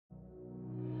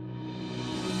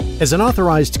As an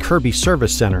authorized Kirby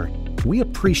Service Center, we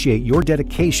appreciate your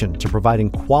dedication to providing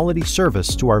quality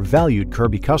service to our valued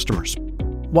Kirby customers.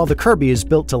 While the Kirby is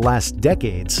built to last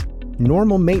decades,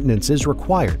 normal maintenance is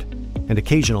required and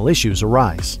occasional issues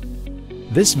arise.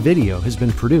 This video has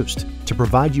been produced to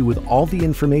provide you with all the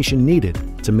information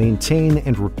needed to maintain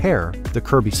and repair the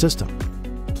Kirby system.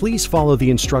 Please follow the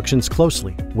instructions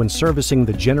closely when servicing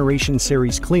the Generation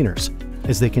Series cleaners,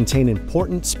 as they contain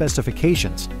important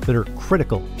specifications that are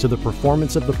critical to the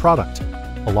performance of the product,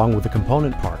 along with the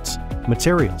component parts,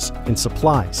 materials, and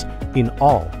supplies in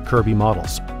all Kirby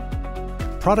models.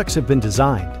 Products have been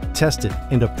designed, tested,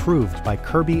 and approved by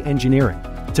Kirby Engineering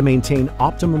to maintain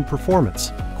optimum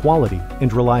performance, quality,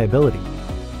 and reliability.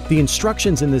 The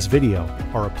instructions in this video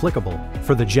are applicable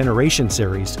for the Generation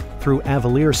Series through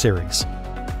Avalir series.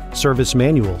 Service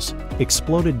manuals,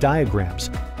 exploded diagrams,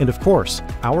 and of course,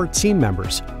 our team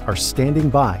members are standing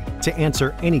by to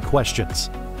answer any questions.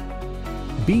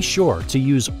 Be sure to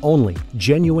use only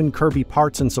genuine Kirby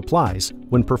parts and supplies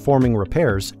when performing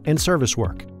repairs and service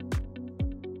work.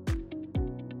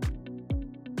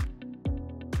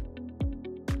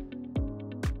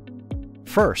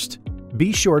 First,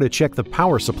 be sure to check the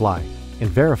power supply and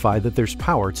verify that there's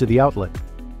power to the outlet.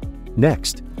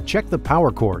 Next, check the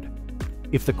power cord.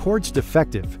 If the cord's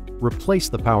defective, replace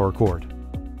the power cord.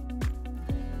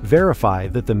 Verify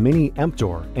that the mini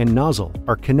emptor and nozzle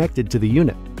are connected to the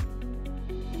unit.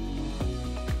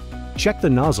 Check the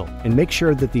nozzle and make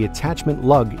sure that the attachment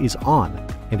lug is on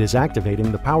and is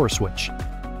activating the power switch.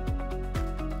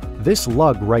 This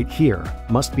lug right here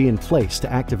must be in place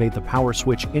to activate the power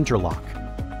switch interlock.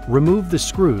 Remove the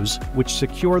screws which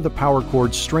secure the power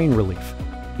cord's strain relief.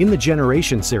 In the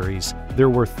Generation Series, there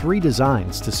were 3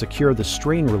 designs to secure the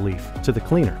strain relief to the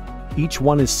cleaner. Each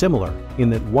one is similar in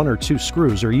that 1 or 2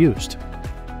 screws are used.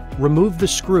 Remove the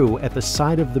screw at the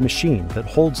side of the machine that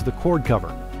holds the cord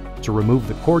cover. To remove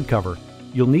the cord cover,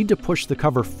 you'll need to push the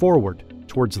cover forward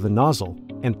towards the nozzle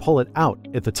and pull it out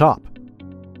at the top.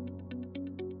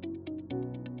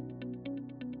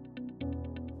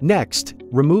 Next,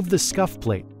 remove the scuff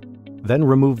plate. Then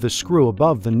remove the screw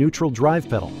above the neutral drive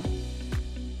pedal.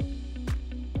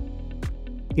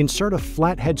 Insert a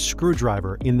flathead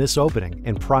screwdriver in this opening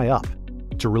and pry up.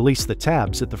 To release the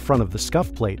tabs at the front of the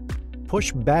scuff plate,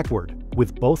 push backward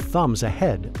with both thumbs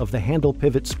ahead of the handle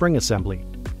pivot spring assembly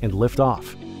and lift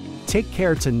off. Take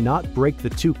care to not break the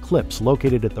 2 clips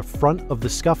located at the front of the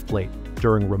scuff plate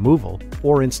during removal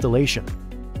or installation.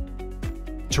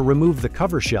 To remove the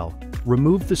cover shell,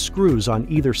 remove the screws on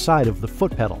either side of the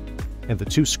foot pedal and the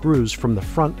 2 screws from the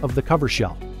front of the cover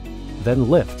shell. Then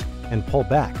lift and pull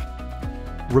back.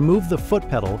 Remove the foot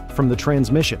pedal from the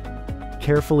transmission.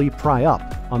 Carefully pry up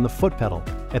on the foot pedal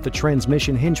at the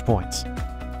transmission hinge points.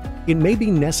 It may be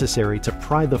necessary to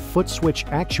pry the foot switch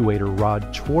actuator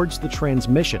rod towards the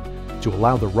transmission to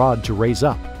allow the rod to raise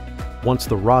up. Once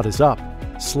the rod is up,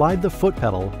 slide the foot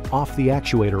pedal off the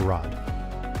actuator rod.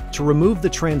 To remove the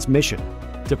transmission,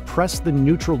 depress the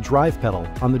neutral drive pedal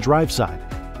on the drive side.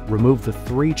 Remove the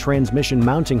 3 transmission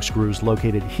mounting screws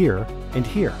located here and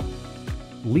here.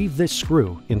 Leave this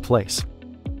screw in place.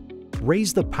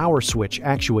 Raise the power switch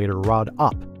actuator rod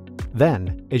up.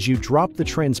 Then, as you drop the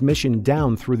transmission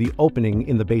down through the opening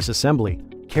in the base assembly,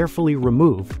 carefully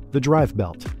remove the drive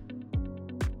belt.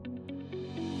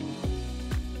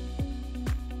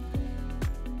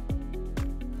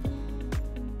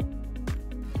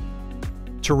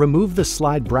 To remove the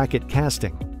slide bracket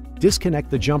casting,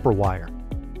 disconnect the jumper wire.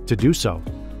 To do so,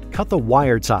 cut the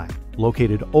wire tie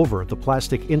located over the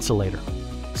plastic insulator.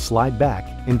 Slide back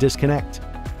and disconnect.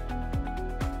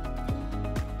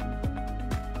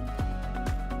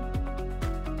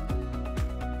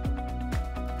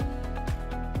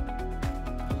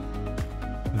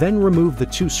 Then remove the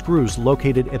 2 screws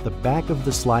located at the back of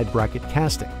the slide bracket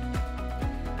casting.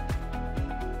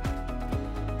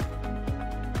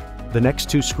 The next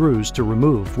 2 screws to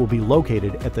remove will be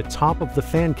located at the top of the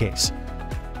fan case.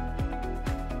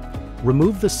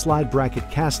 Remove the slide bracket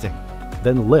casting,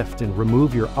 then lift and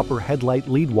remove your upper headlight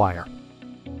lead wire.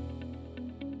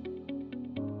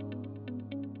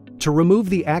 To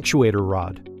remove the actuator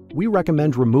rod, we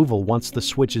recommend removal once the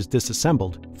switch is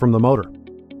disassembled from the motor.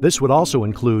 This would also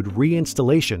include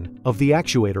reinstallation of the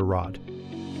actuator rod.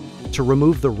 To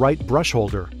remove the right brush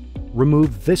holder,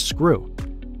 remove this screw.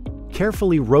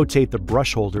 Carefully rotate the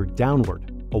brush holder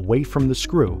downward, away from the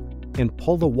screw, and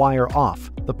pull the wire off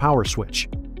the power switch.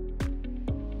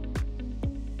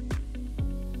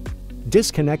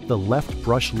 Disconnect the left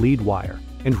brush lead wire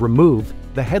and remove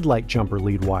the headlight jumper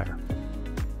lead wire.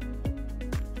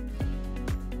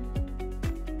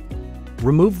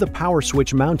 Remove the power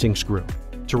switch mounting screw.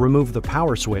 To remove the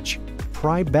power switch,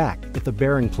 pry back at the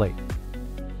bearing plate.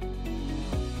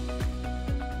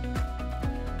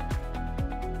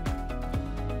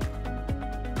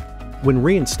 When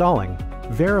reinstalling,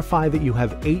 verify that you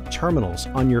have 8 terminals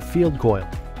on your field coil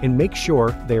and make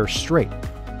sure they are straight.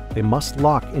 They must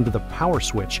lock into the power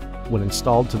switch when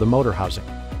installed to the motor housing.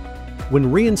 When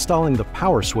reinstalling the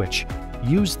power switch,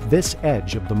 use this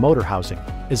edge of the motor housing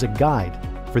as a guide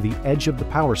for the edge of the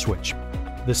power switch.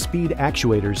 The speed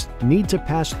actuators need to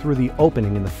pass through the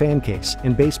opening in the fan case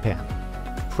and base pan.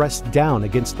 Press down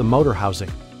against the motor housing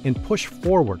and push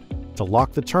forward to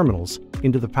lock the terminals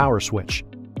into the power switch.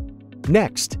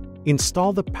 Next,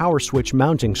 install the power switch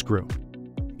mounting screw.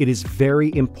 It is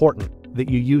very important that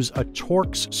you use a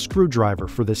Torx screwdriver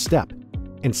for this step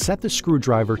and set the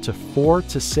screwdriver to 4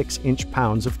 to 6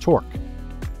 inch-pounds of torque.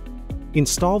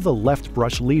 Install the left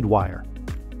brush lead wire.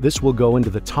 This will go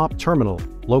into the top terminal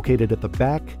located at the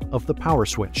back of the power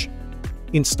switch.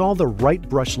 Install the right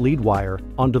brush lead wire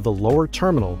onto the lower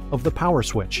terminal of the power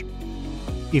switch.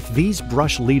 If these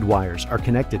brush lead wires are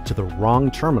connected to the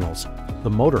wrong terminals, the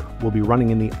motor will be running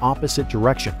in the opposite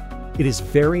direction. It is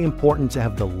very important to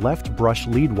have the left brush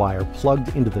lead wire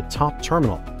plugged into the top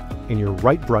terminal and your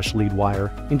right brush lead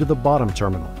wire into the bottom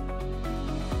terminal.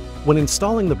 When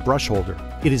installing the brush holder,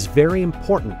 it is very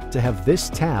important to have this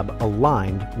tab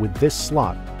aligned with this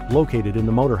slot located in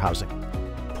the motor housing.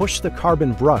 Push the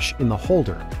carbon brush in the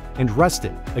holder and rest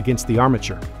it against the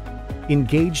armature.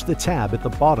 Engage the tab at the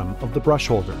bottom of the brush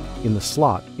holder in the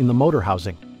slot in the motor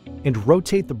housing and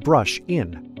rotate the brush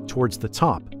in towards the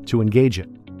top to engage it.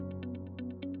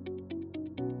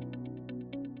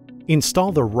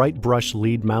 Install the right brush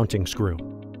lead mounting screw.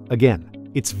 Again,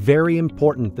 it's very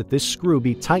important that this screw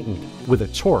be tightened with a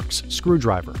Torx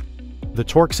screwdriver. The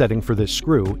torque setting for this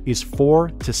screw is 4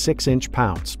 to 6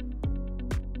 inch-pounds.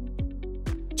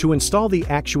 To install the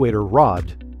actuator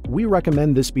rod, we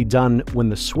recommend this be done when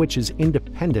the switch is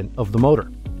independent of the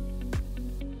motor.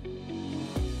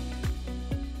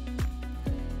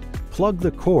 Plug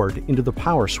the cord into the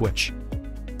power switch.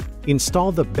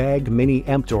 Install the bag mini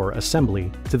emptor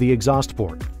assembly to the exhaust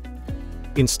port.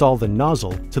 Install the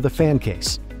nozzle to the fan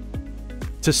case.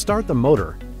 To start the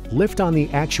motor, lift on the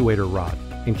actuator rod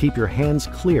and keep your hands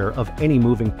clear of any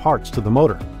moving parts to the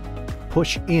motor.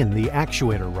 Push in the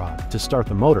actuator rod to start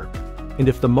the motor, and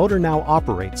if the motor now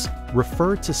operates,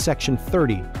 refer to section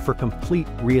 30 for complete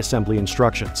reassembly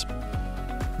instructions.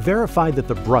 Verify that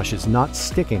the brush is not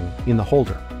sticking in the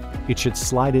holder. It should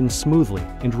slide in smoothly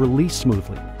and release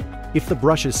smoothly. If the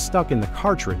brush is stuck in the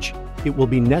cartridge, it will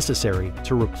be necessary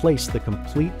to replace the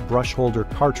complete brush holder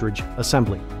cartridge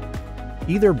assembly.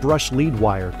 Either brush lead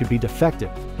wire could be defective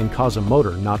and cause a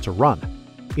motor not to run.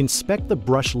 Inspect the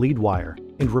brush lead wire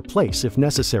and replace if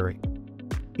necessary.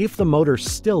 If the motor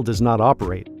still does not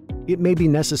operate, it may be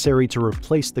necessary to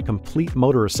replace the complete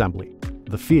motor assembly,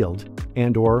 the field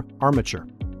and/or armature.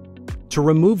 To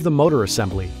remove the motor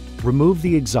assembly, remove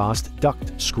the exhaust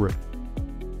duct screw.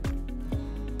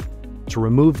 To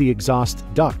remove the exhaust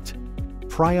duct,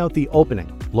 pry out the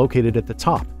opening located at the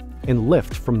top and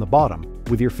lift from the bottom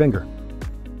with your finger.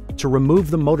 To remove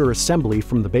the motor assembly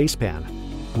from the base pan,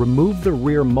 remove the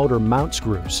rear motor mount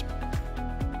screws.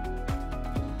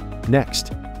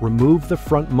 Next, remove the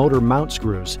front motor mount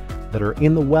screws that are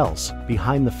in the wells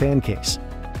behind the fan case.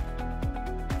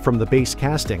 From the base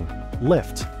casting,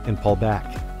 lift and pull back.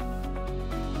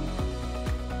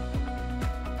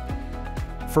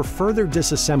 For further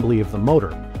disassembly of the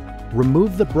motor,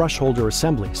 remove the brush holder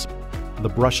assemblies, the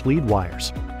brush lead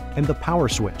wires, and the power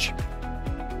switch.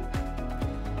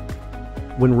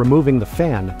 When removing the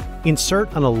fan,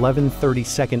 insert an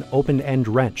 11/32 open-end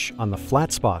wrench on the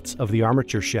flat spots of the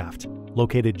armature shaft,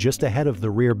 located just ahead of the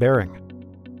rear bearing.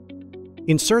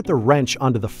 Insert the wrench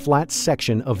onto the flat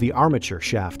section of the armature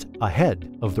shaft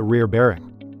ahead of the rear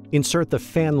bearing. Insert the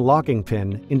fan locking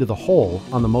pin into the hole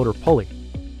on the motor pulley.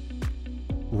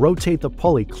 Rotate the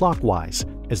pulley clockwise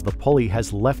as the pulley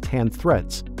has left-hand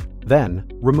threads. Then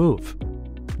remove.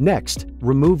 Next,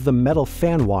 remove the metal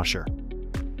fan washer,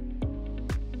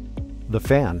 the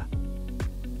fan,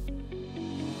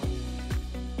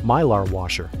 mylar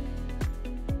washer.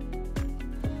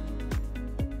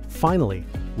 Finally,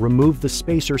 remove the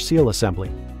spacer seal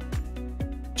assembly.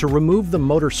 To remove the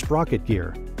motor sprocket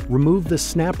gear, remove the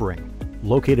snap ring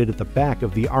located at the back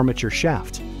of the armature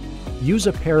shaft. Use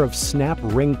a pair of snap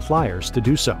ring pliers to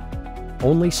do so.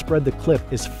 Only spread the clip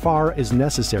as far as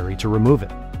necessary to remove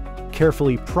it.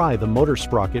 Carefully pry the motor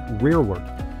sprocket rearward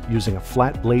using a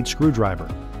flat blade screwdriver.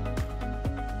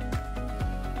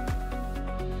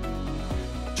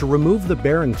 To remove the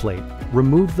bearing plate,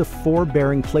 remove the 4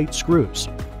 bearing plate screws.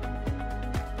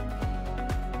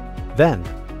 Then,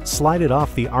 slide it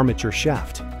off the armature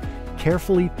shaft.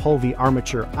 Carefully pull the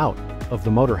armature out of the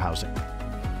motor housing.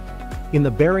 In the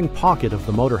bearing pocket of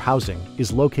the motor housing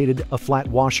is located a flat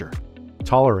washer,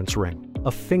 tolerance ring,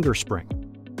 a finger spring.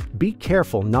 Be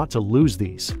careful not to lose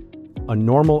these. A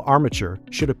normal armature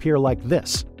should appear like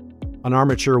this. An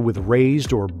armature with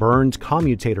raised or burned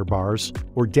commutator bars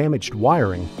or damaged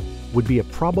wiring would be a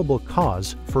probable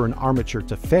cause for an armature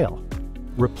to fail.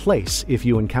 Replace if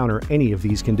you encounter any of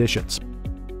these conditions.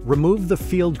 Remove the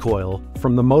field coil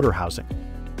from the motor housing.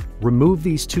 Remove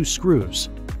these two screws.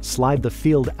 Slide the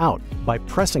field out by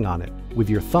pressing on it with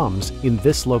your thumbs in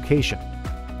this location.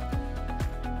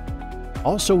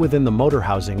 Also within the motor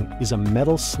housing is a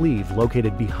metal sleeve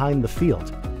located behind the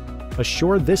field.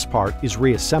 Assure this part is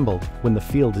reassembled when the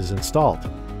field is installed.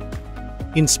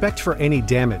 Inspect for any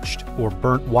damaged or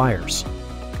burnt wires.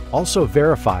 Also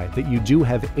verify that you do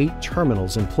have 8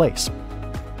 terminals in place.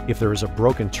 If there is a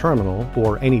broken terminal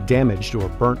or any damaged or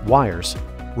burnt wires,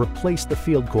 replace the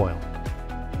field coil.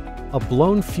 A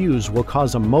blown fuse will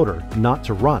cause a motor not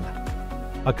to run.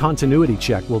 A continuity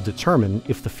check will determine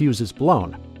if the fuse is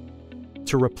blown.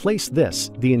 To replace this,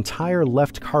 the entire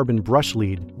left carbon brush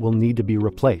lead will need to be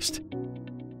replaced.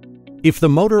 If the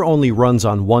motor only runs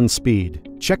on one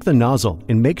speed, check the nozzle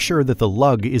and make sure that the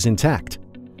lug is intact.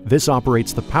 This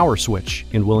operates the power switch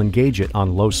and will engage it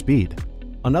on low speed.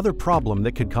 Another problem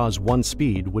that could cause one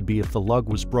speed would be if the lug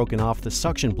was broken off the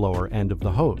suction blower end of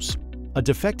the hose. A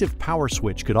defective power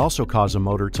switch could also cause a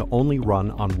motor to only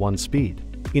run on one speed.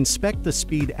 Inspect the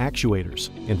speed actuators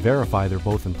and verify they're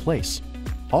both in place.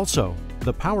 Also,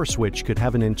 the power switch could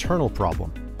have an internal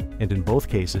problem, and in both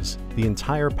cases, the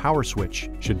entire power switch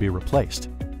should be replaced.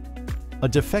 A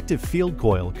defective field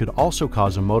coil could also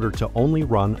cause a motor to only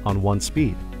run on one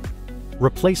speed.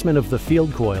 Replacement of the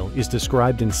field coil is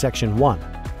described in Section 1.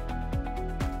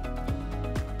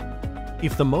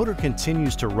 If the motor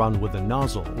continues to run with a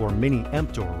nozzle or mini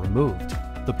emptor removed,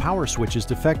 the power switch is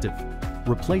defective.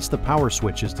 Replace the power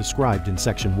switch as described in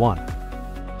Section 1.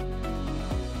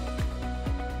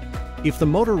 If the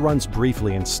motor runs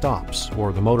briefly and stops,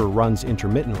 or the motor runs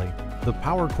intermittently, the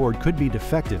power cord could be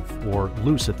defective or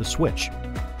loose at the switch.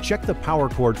 Check the power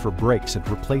cord for breaks and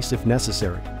replace if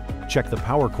necessary. Check the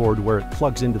power cord where it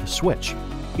plugs into the switch.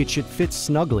 It should fit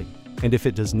snugly, and if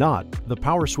it does not, the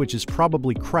power switch is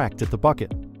probably cracked at the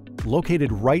bucket.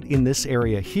 Located right in this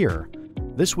area here,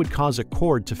 this would cause a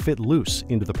cord to fit loose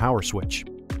into the power switch.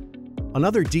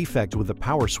 Another defect with the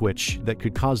power switch that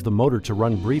could cause the motor to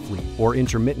run briefly or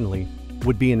intermittently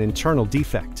would be an internal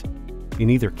defect. In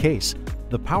either case,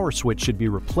 the power switch should be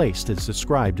replaced as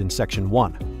described in Section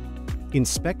 1.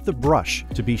 Inspect the brush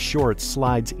to be sure it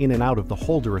slides in and out of the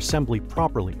holder assembly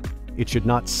properly. It should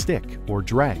not stick or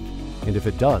drag, and if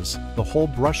it does, the whole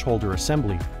brush holder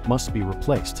assembly must be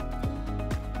replaced.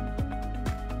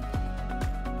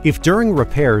 If during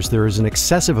repairs there is an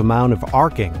excessive amount of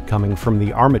arcing coming from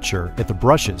the armature at the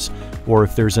brushes, or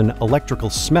if there's an electrical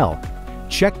smell,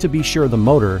 check to be sure the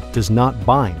motor does not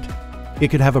bind. It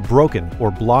could have a broken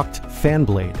or blocked fan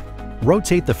blade.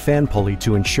 Rotate the fan pulley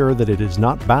to ensure that it is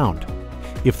not bound.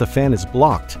 If the fan is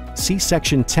blocked, see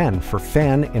Section 10 for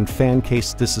fan and fan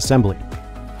case disassembly.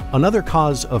 Another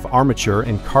cause of armature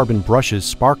and carbon brushes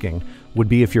sparking would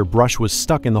be if your brush was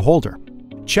stuck in the holder.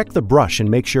 Check the brush and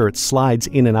make sure it slides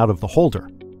in and out of the holder.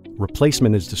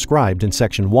 Replacement is described in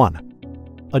Section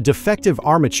 1. A defective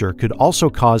armature could also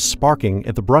cause sparking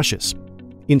at the brushes.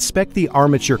 Inspect the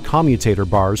armature commutator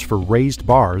bars for raised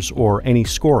bars or any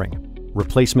scoring.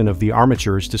 Replacement of the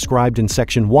armature is described in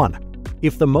Section 1.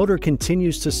 If the motor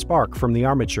continues to spark from the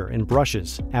armature and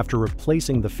brushes after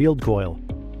replacing the field coil,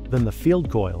 then the field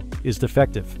coil is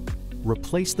defective.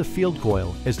 Replace the field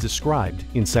coil as described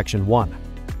in Section 1.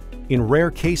 In rare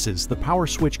cases, the power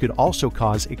switch could also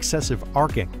cause excessive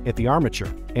arcing at the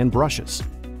armature and brushes.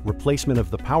 Replacement of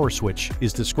the power switch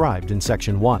is described in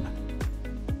Section 1.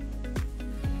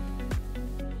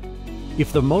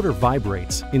 If the motor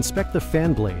vibrates, inspect the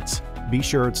fan blades. Be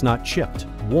sure it's not chipped,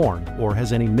 worn, or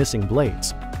has any missing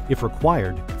blades. If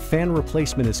required, fan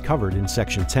replacement is covered in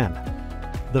Section 10.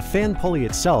 The fan pulley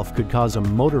itself could cause a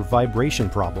motor vibration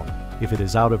problem if it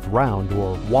is out of round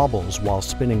or wobbles while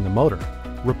spinning the motor.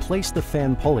 Replace the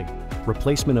fan pulley.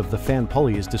 Replacement of the fan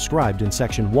pulley is described in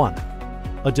Section 1.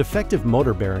 A defective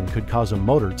motor bearing could cause a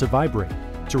motor to vibrate.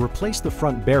 To replace the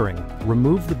front bearing,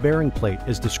 remove the bearing plate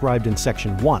as described in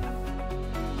Section 1.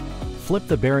 Flip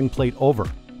the bearing plate over,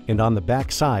 and on the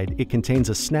back side it contains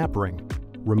a snap ring.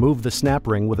 Remove the snap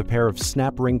ring with a pair of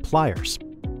snap ring pliers.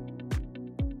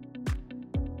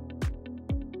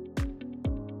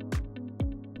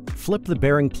 Flip the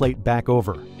bearing plate back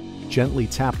over. gently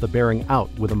tap the bearing out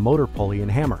with a motor pulley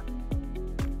and hammer.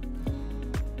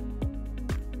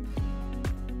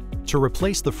 To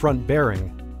replace the front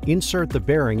bearing, insert the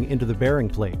bearing into the bearing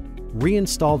plate.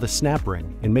 Reinstall the snap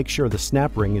ring and make sure the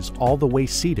snap ring is all the way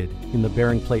seated in the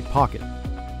bearing plate pocket.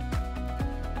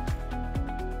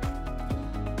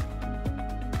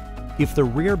 If the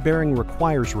rear bearing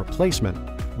requires replacement,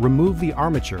 remove the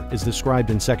armature as described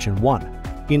in Section 1.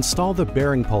 Install the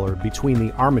bearing puller between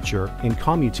the armature and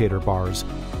commutator bars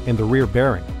and the rear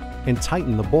bearing, and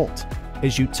tighten the bolt.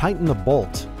 As you tighten the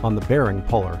bolt on the bearing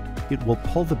puller, it will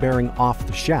pull the bearing off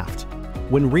the shaft.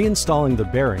 When reinstalling the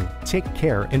bearing, take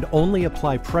care and only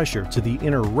apply pressure to the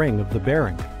inner ring of the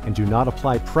bearing, and do not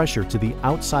apply pressure to the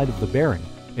outside of the bearing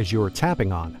as you are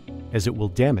tapping on, as it will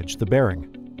damage the bearing.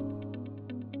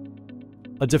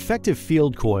 A defective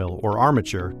field coil or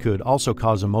armature could also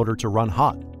cause a motor to run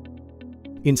hot.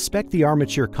 Inspect the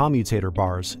armature commutator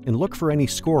bars and look for any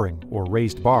scoring or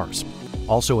raised bars.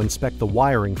 Also inspect the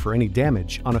wiring for any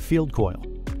damage on a field coil.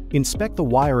 Inspect the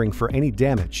wiring for any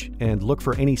damage and look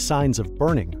for any signs of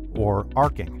burning or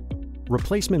arcing.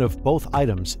 Replacement of both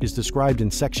items is described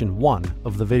in Section 1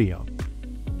 of the video.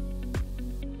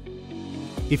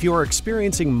 If you are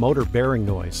experiencing motor bearing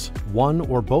noise, one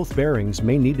or both bearings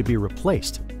may need to be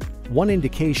replaced. One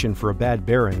indication for a bad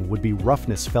bearing would be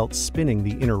roughness felt spinning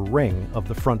the inner ring of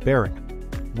the front bearing.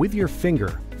 With your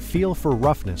finger, feel for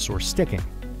roughness or sticking.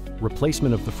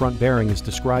 Replacement of the front bearing is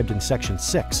described in Section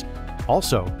 6.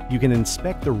 Also, you can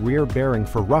inspect the rear bearing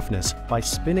for roughness by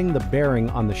spinning the bearing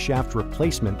on the shaft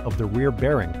replacement of the rear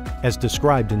bearing, as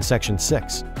described in Section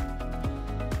 6.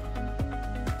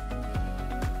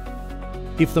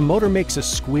 If the motor makes a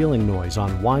squealing noise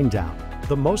on wind down,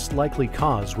 the most likely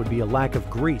cause would be a lack of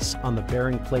grease on the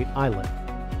bearing plate eyelet.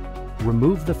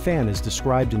 Remove the fan as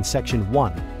described in Section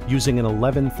 1 using an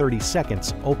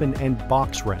 11/32 open-end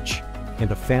box wrench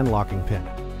and a fan locking pin.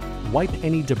 Wipe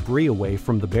any debris away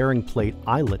from the bearing plate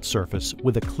eyelet surface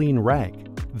with a clean rag.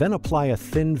 Then apply a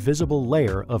thin visible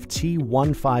layer of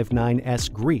T159S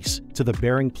grease to the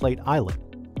bearing plate eyelet.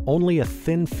 Only a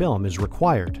thin film is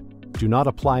required. Do not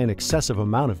apply an excessive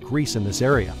amount of grease in this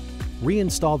area.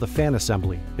 Reinstall the fan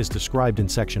assembly as described in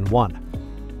Section 1.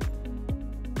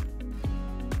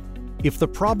 If the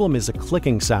problem is a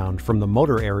clicking sound from the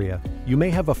motor area, you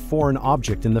may have a foreign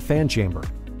object in the fan chamber.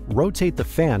 Rotate the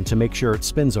fan to make sure it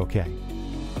spins okay.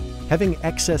 Having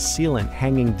excess sealant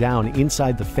hanging down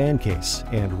inside the fan case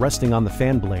and resting on the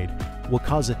fan blade will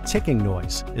cause a ticking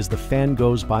noise as the fan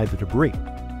goes by the debris.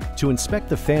 To inspect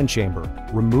the fan chamber,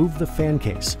 remove the fan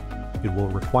case. It will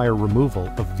require removal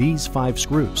of these 5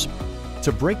 screws.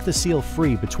 To break the seal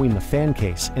free between the fan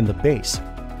case and the base,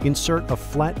 insert a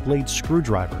flat blade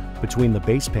screwdriver between the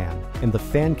base pan and the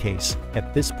fan case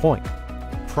at this point.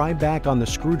 Pry back on the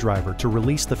screwdriver to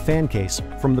release the fan case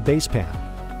from the base pan.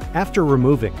 After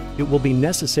removing, it will be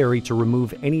necessary to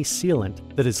remove any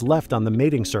sealant that is left on the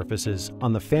mating surfaces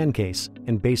on the fan case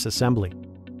and base assembly.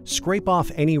 Scrape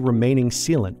off any remaining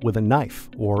sealant with a knife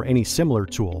or any similar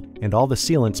tool, and all the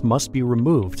sealants must be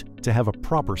removed to have a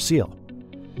proper seal.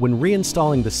 When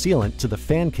reinstalling the sealant to the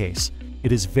fan case,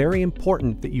 it is very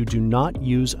important that you do not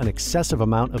use an excessive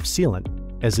amount of sealant,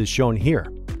 as is shown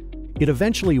here. It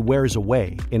eventually wears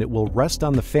away and it will rest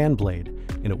on the fan blade,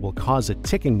 and it will cause a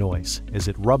ticking noise as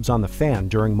it rubs on the fan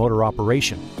during motor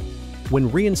operation.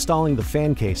 When reinstalling the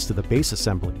fan case to the base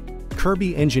assembly,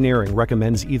 Kirby Engineering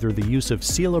recommends either the use of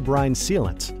Seal-A-Brine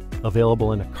sealant,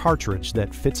 available in a cartridge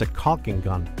that fits a caulking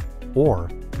gun, or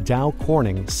Dow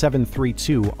Corning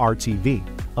 732 RTV,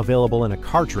 available in a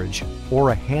cartridge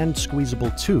or a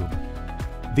hand-squeezable tube.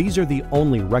 These are the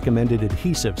only recommended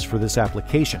adhesives for this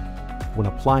application. When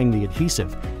applying the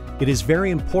adhesive, it is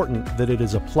very important that it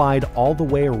is applied all the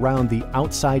way around the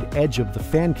outside edge of the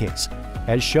fan case,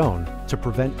 as shown, to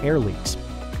prevent air leaks.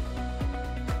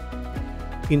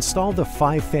 Install the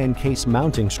 5 fan case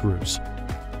mounting screws.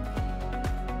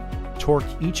 Torque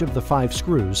each of the 5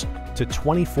 screws to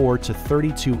 24 to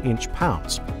 32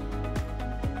 inch-pounds.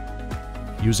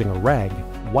 Using a rag,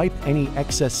 wipe any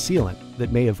excess sealant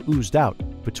that may have oozed out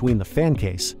between the fan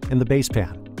case and the base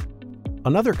pan.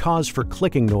 Another cause for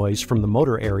clicking noise from the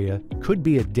motor area could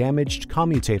be a damaged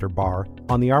commutator bar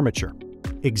on the armature.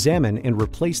 Examine and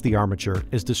replace the armature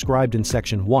as described in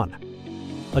Section 1.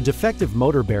 A defective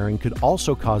motor bearing could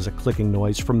also cause a clicking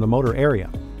noise from the motor area.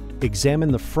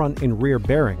 Examine the front and rear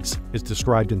bearings as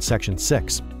described in Section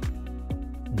 6.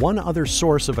 One other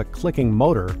source of a clicking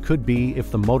motor could be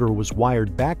if the motor was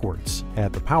wired backwards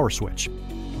at the power switch.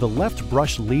 The left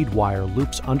brush lead wire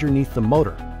loops underneath the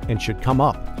motor and should come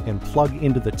up and plug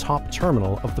into the top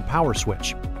terminal of the power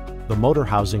switch. The motor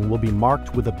housing will be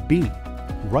marked with a B.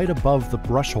 right above the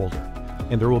brush holder,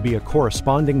 and there will be a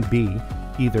corresponding B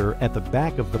either at the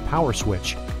back of the power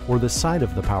switch or the side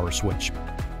of the power switch.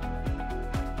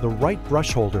 The right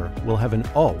brush holder will have an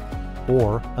O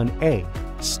or an A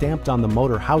stamped on the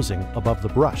motor housing above the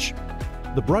brush.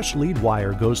 The brush lead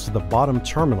wire goes to the bottom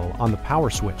terminal on the power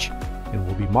switch and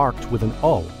will be marked with an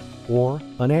O or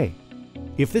an A.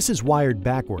 If this is wired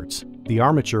backwards, the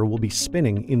armature will be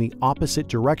spinning in the opposite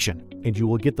direction, and you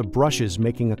will get the brushes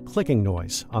making a clicking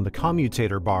noise on the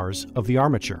commutator bars of the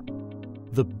armature.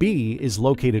 The B is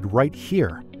located right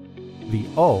here. The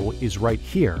O is right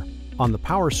here on the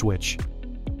power switch.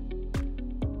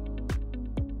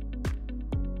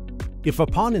 If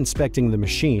upon inspecting the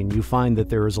machine you find that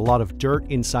there is a lot of dirt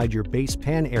inside your base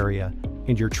pan area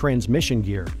and your transmission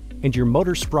gear, and your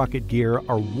motor sprocket gear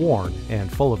are worn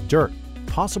and full of dirt,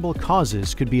 possible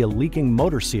causes could be a leaking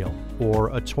motor seal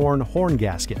or a torn horn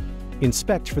gasket.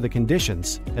 Inspect for the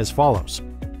conditions as follows.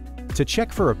 To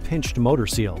check for a pinched motor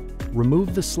seal,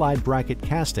 remove the slide bracket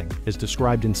casting as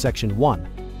described in Section 1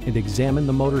 and examine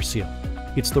the motor seal.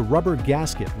 It's the rubber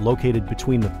gasket located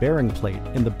between the bearing plate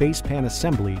and the base pan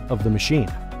assembly of the machine.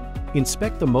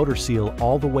 Inspect the motor seal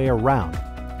all the way around,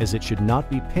 as it should not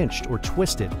be pinched or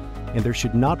twisted, and there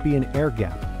should not be an air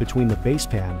gap between the base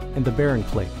pan and the bearing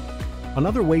plate.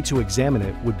 Another way to examine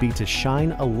it would be to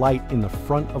shine a light in the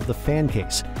front of the fan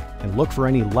case and look for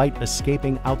any light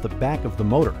escaping out the back of the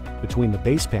motor between the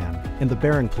base pan and the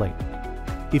bearing plate.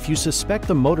 If you suspect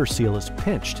the motor seal is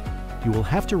pinched, you will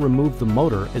have to remove the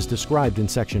motor as described in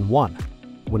Section 1.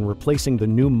 When replacing the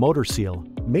new motor seal,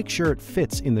 make sure it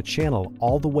fits in the channel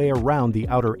all the way around the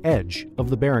outer edge of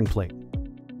the bearing plate.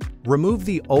 Remove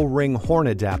the O-ring horn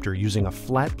adapter using a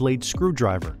flat blade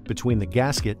screwdriver between the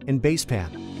gasket and base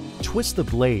pan. Twist the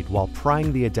blade while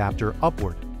prying the adapter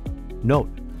upward. Note,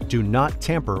 do not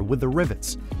tamper with the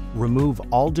rivets. Remove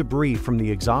all debris from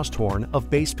the exhaust horn of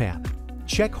base pan.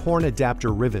 Check horn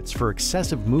adapter rivets for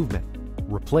excessive movement.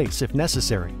 Replace if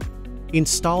necessary.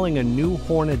 Installing a new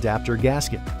horn adapter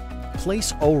gasket.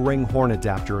 Place O-ring horn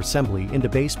adapter assembly into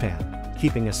base pan,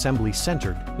 keeping assembly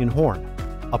centered in horn.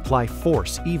 Apply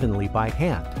force evenly by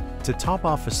hand to top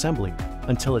off assembly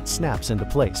until it snaps into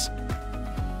place.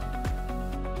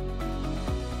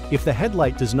 If the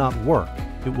headlight does not work,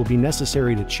 it will be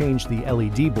necessary to change the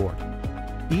LED board.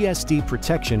 ESD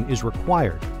protection is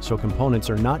required so components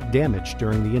are not damaged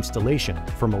during the installation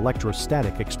from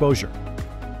electrostatic exposure.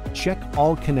 Check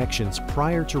all connections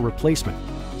prior to replacement,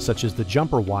 such as the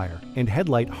jumper wire and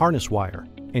headlight harness wire,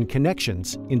 and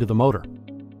connections into the motor.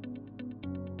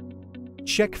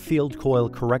 Check field coil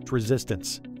correct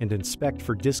resistance and inspect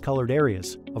for discolored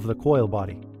areas of the coil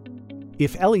body.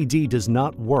 If LED does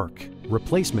not work,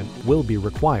 replacement will be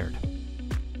required.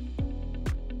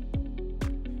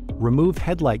 Remove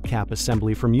headlight cap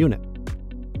assembly from unit.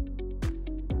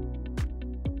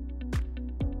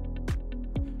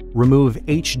 Remove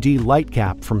HD light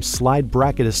cap from slide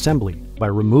bracket assembly by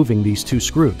removing these two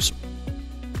screws.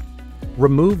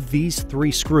 Remove these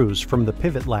 3 screws from the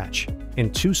pivot latch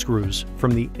and 2 screws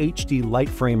from the HD light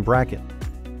frame bracket.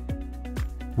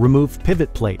 Remove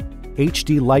pivot plate,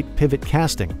 HD light pivot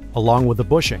casting along with the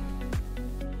bushing.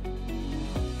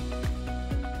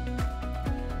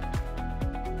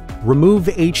 Remove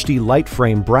HD light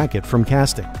frame bracket from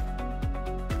casting.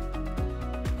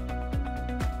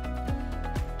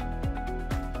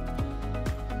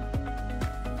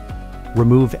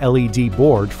 Remove LED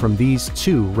board from these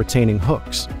 2 retaining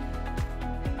hooks.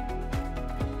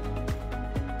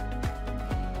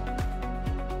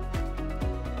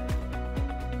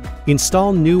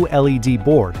 Install new LED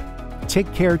board.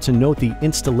 Take care to note the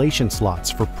installation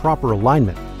slots for proper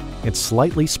alignment and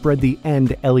slightly spread the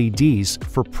end LEDs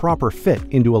for proper fit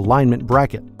into alignment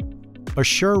bracket.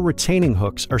 Assure retaining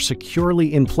hooks are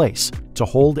securely in place to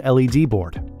hold LED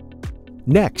board.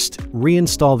 Next,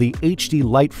 reinstall the HD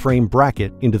light frame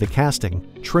bracket into the casting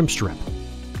trim strip.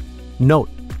 Note,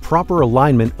 proper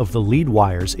alignment of the lead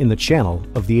wires in the channel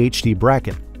of the HD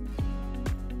bracket.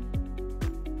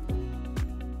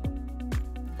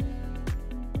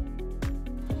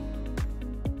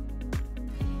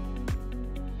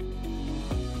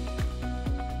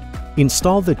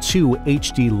 Install the 2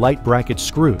 HD light bracket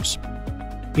screws.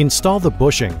 Install the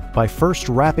bushing by first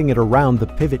wrapping it around the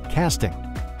pivot casting,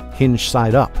 hinge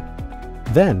side up.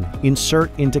 Then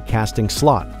insert into casting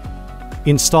slot.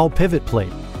 Install pivot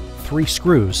plate, 3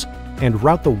 screws, and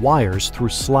route the wires through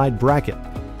slide bracket.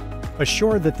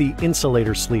 Assure that the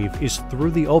insulator sleeve is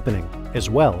through the opening as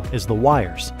well as the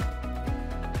wires.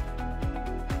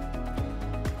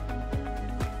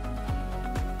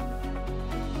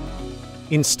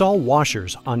 Install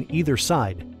washers on either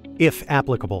side, if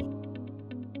applicable.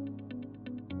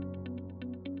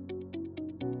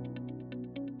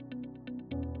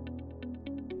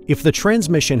 If the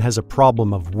transmission has a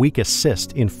problem of weak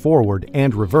assist in forward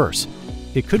and reverse,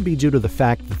 it could be due to the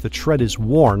fact that the tread is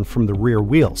worn from the rear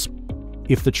wheels.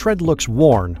 If the tread looks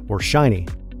worn or shiny,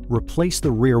 replace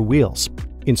the rear wheels.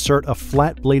 Insert a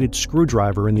flat-bladed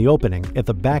screwdriver in the opening at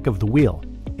the back of the wheel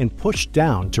and push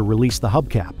down to release the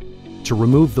hubcap. To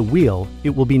remove the wheel,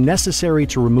 it will be necessary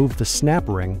to remove the snap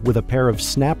ring with a pair of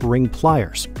snap ring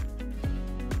pliers.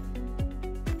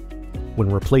 When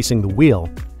replacing the wheel,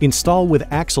 install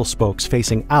with axle spokes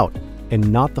facing out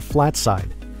and not the flat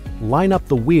side. Line up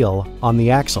the wheel on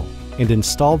the axle and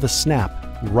install the snap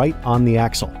right on the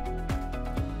axle.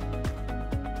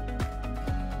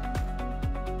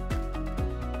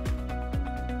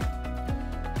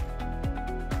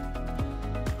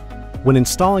 When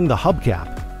installing the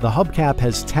hubcap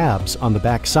has tabs on the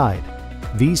back side.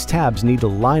 These tabs need to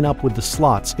line up with the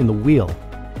slots in the wheel.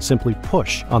 Simply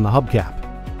push on the hubcap.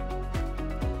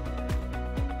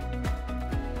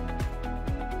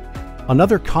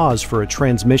 Another cause for a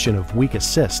transmission of weak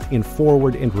assist in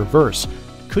forward and reverse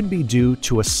could be due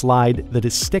to a slide that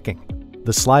is sticking.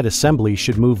 The slide assembly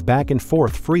should move back and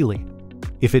forth freely.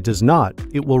 If it does not,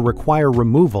 it will require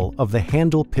removal of the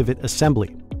handle pivot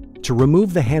assembly. To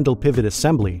remove the handle pivot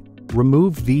assembly,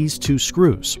 remove these two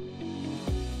screws.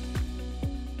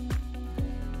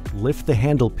 Lift the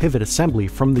handle pivot assembly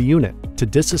from the unit to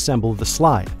disassemble the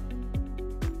slide.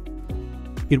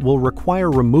 It will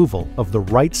require removal of the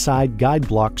right side guide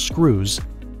block screws,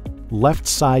 left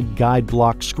side guide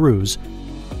block screws,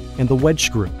 and the wedge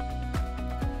screw.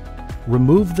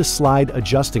 Remove the slide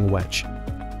adjusting wedge.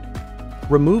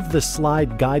 Remove the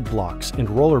slide guide blocks and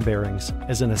roller bearings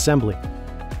as an assembly.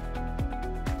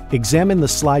 Examine the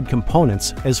slide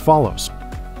components as follows.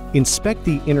 Inspect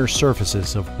the inner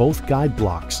surfaces of both guide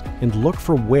blocks and look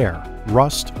for wear,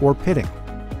 rust, or pitting.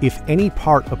 If any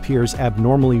part appears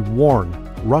abnormally worn,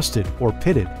 rusted, or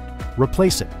pitted,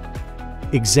 replace it.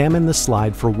 Examine the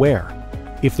slide for wear.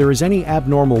 If there is any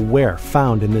abnormal wear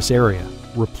found in this area,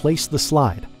 replace the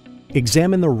slide.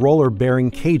 Examine the roller bearing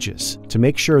cages to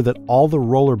make sure that all the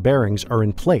roller bearings are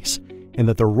in place and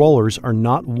that the rollers are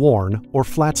not worn or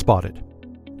flat spotted.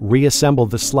 Reassemble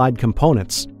the slide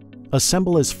components.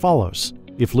 Assemble as follows.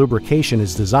 If lubrication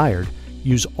is desired,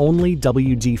 use only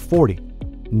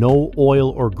WD-40. No oil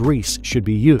or grease should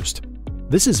be used.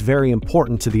 This is very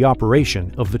important to the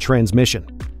operation of the transmission.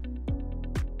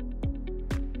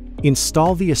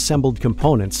 Install the assembled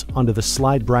components onto the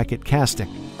slide bracket casting.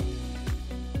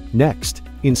 Next,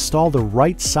 install the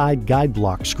right side guide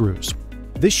block screws.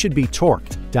 This should be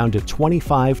torqued down to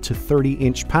 25 to 30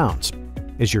 inch-pounds.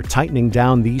 As you're tightening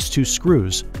down these two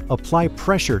screws, apply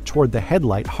pressure toward the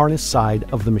headlight harness side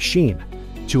of the machine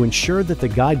to ensure that the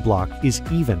guide block is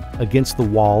even against the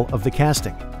wall of the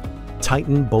casting.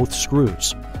 Tighten both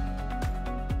screws.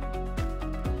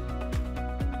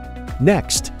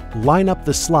 Next, line up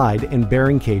the slide and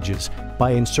bearing cages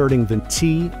by inserting the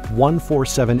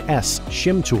T147S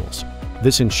shim tools.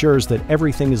 This ensures that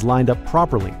everything is lined up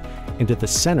properly and at the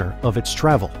center of its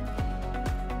travel.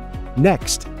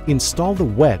 Next, install the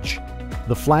wedge.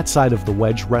 The flat side of the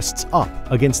wedge rests up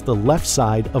against the left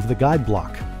side of the guide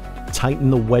block. Tighten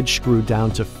the wedge screw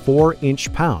down to 4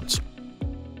 inch-pounds.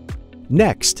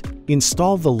 Next,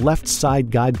 install the left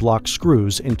side guide block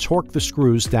screws and torque the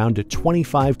screws down to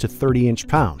 25 to 30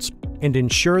 inch-pounds and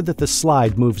ensure that the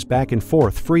slide moves back and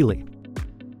forth freely.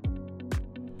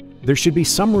 There should be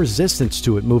some resistance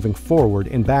to it moving forward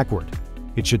and backward.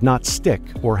 It should not stick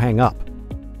or hang up.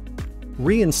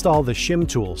 Reinstall the shim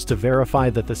tools to verify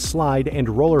that the slide and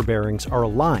roller bearings are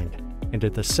aligned and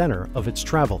at the center of its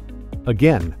travel.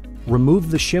 Again,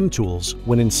 remove the shim tools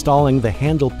when installing the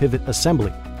handle pivot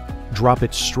assembly. Drop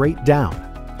it straight down,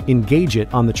 engage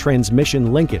it on the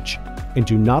transmission linkage, and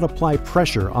do not apply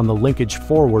pressure on the linkage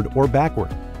forward or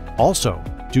backward. Also,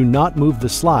 do not move the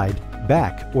slide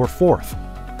back or forth.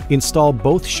 Install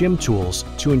both shim tools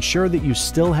to ensure that you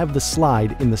still have the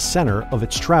slide in the center of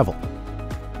its travel.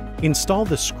 Install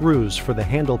the screws for the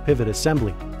handle pivot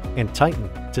assembly and tighten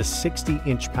to 60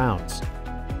 inch-pounds.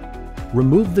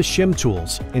 Remove the shim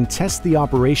tools and test the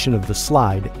operation of the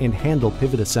slide and handle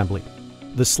pivot assembly.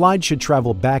 The slide should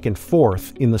travel back and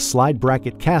forth in the slide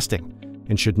bracket casting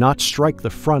and should not strike the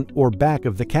front or back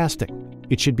of the casting.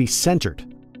 It should be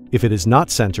centered. If it is not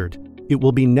centered, it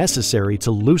will be necessary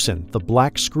to loosen the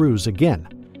black screws again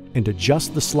and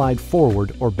adjust the slide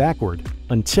forward or backward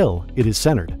until it is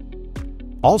centered.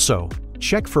 Also,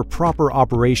 check for proper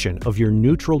operation of your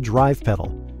neutral drive pedal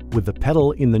with the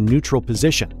pedal in the neutral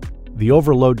position. The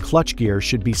overload clutch gear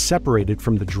should be separated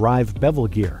from the drive bevel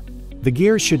gear. The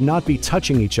gears should not be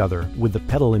touching each other with the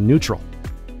pedal in neutral.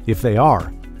 If they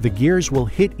are, the gears will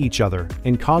hit each other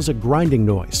and cause a grinding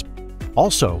noise.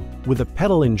 Also, with a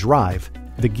pedal in drive,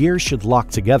 the gears should lock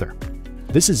together.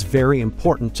 This is very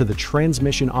important to the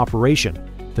transmission operation,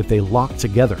 that they lock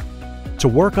together. To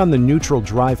work on the neutral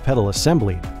drive pedal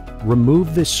assembly,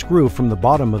 remove this screw from the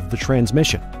bottom of the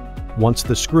transmission. Once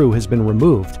the screw has been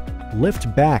removed,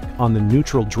 lift back on the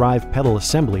neutral drive pedal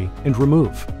assembly and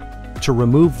remove. To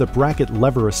remove the bracket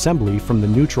lever assembly from the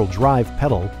neutral drive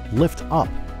pedal, lift up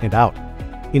and out.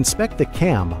 Inspect the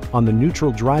cam on the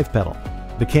neutral drive pedal.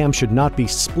 The cam should not be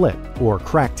split or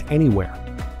cracked anywhere.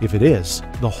 If it is,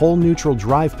 the whole neutral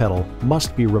drive pedal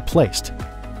must be replaced.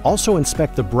 Also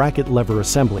inspect the bracket lever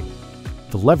assembly.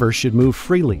 The lever should move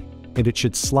freely, and it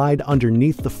should slide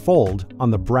underneath the fold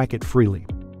on the bracket freely.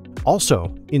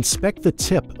 Also, inspect the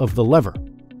tip of the lever.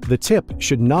 The tip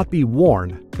should not be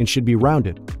worn and should be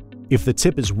rounded. If the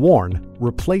tip is worn,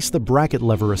 replace the bracket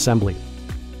lever assembly.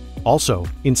 Also,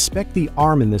 inspect the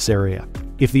arm in this area.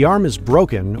 If the arm is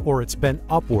broken or it's bent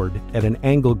upward at an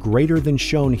angle greater than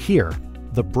shown here,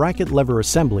 the bracket lever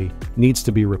assembly needs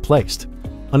to be replaced.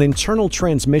 An internal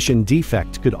transmission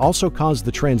defect could also cause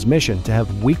the transmission to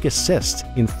have weak assist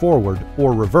in forward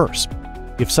or reverse.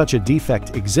 If such a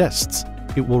defect exists,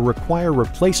 it will require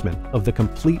replacement of the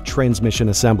complete transmission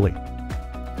assembly.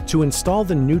 To install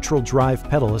the neutral drive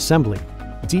pedal assembly,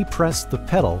 depress the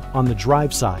pedal on the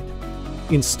drive side.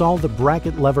 Install the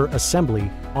bracket lever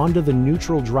assembly onto the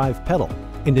neutral drive pedal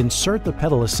and insert the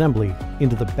pedal assembly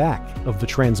into the back of the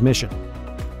transmission.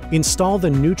 Install the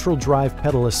neutral drive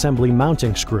pedal assembly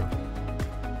mounting screw.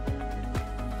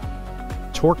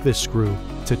 Torque this screw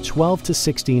to 12 to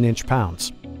 16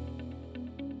 inch-pounds.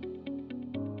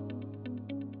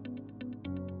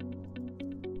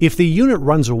 If the unit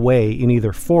runs away in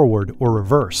either forward or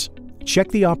reverse, check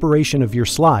the operation of your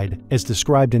slide as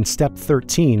described in step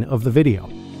 13 of the video.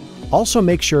 Also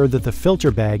make sure that the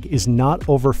filter bag is not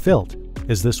overfilled,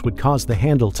 as this would cause the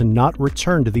handle to not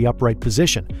return to the upright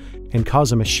position and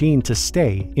cause a machine to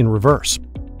stay in reverse.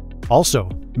 Also,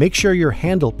 make sure your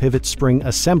handle pivot spring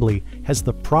assembly has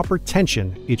the proper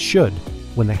tension it should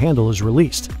when the handle is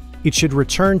released. It should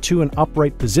return to an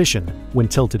upright position when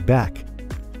tilted back.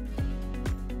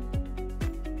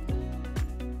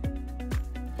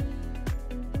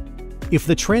 If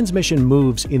the transmission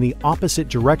moves in the opposite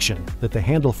direction that the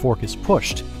handle fork is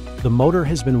pushed, the motor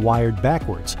has been wired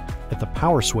backwards at the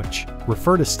power switch.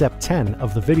 Refer to step 10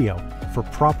 of the video for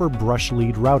proper brush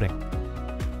lead routing.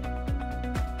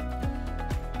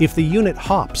 If the unit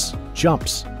hops,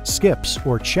 jumps, skips,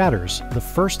 or chatters, the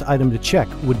first item to check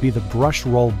would be the brush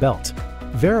roll belt.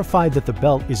 Verify that the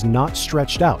belt is not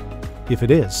stretched out. If it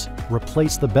is,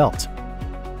 replace the belt.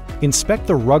 Inspect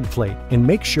the rug plate and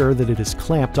make sure that it is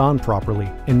clamped on properly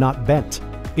and not bent.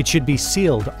 It should be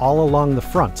sealed all along the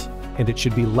front, and it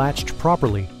should be latched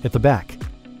properly at the back.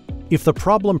 If the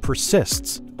problem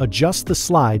persists, adjust the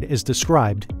slide as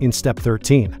described in step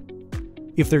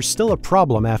 13. If there's still a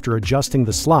problem after adjusting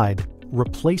the slide,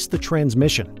 replace the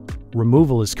transmission.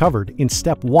 Removal is covered in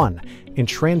step 1, and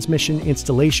transmission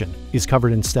installation is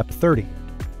covered in step 30.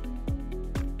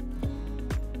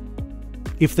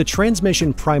 If the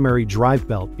transmission primary drive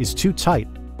belt is too tight,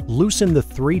 loosen the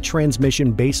 3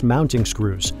 transmission base mounting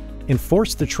screws and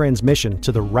force the transmission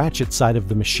to the ratchet side of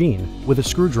the machine with a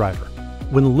screwdriver.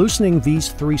 When loosening these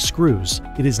 3 screws,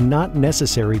 it is not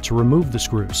necessary to remove the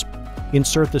screws.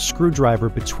 Insert the screwdriver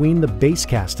between the base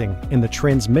casting and the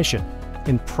transmission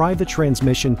and pry the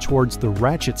transmission towards the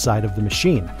ratchet side of the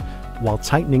machine while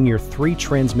tightening your 3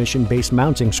 transmission base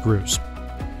mounting screws.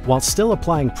 While still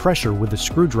applying pressure with the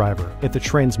screwdriver at the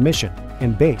transmission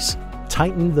and base,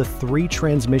 tighten the 3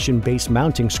 transmission base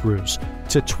mounting screws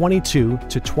to 22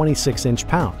 to 26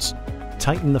 inch-pounds.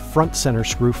 Tighten the front center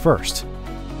screw first.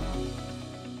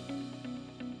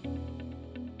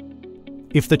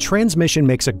 If the transmission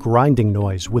makes a grinding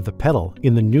noise with the pedal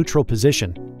in the neutral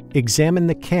position, examine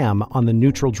the cam on the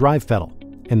neutral drive pedal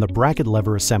and the bracket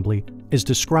lever assembly as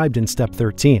described in step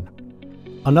 13.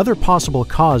 Another possible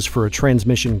cause for a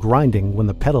transmission grinding when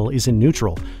the pedal is in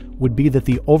neutral would be that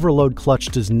the overload clutch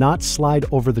does not slide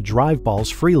over the drive balls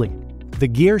freely. The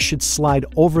gear should slide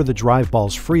over the drive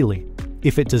balls freely.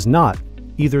 If it does not,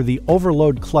 either the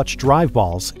overload clutch drive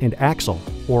balls and axle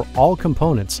or all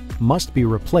components must be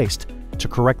replaced to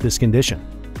correct this condition.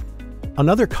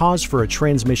 Another cause for a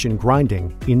transmission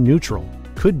grinding in neutral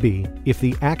could be if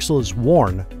the axle is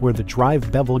worn where the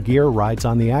drive bevel gear rides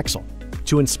on the axle.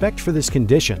 To inspect for this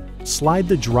condition, slide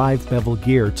the drive bevel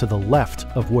gear to the left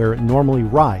of where it normally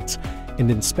rides and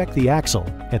inspect the axle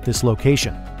at this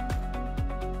location.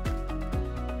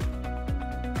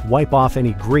 Wipe off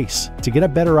any grease to get a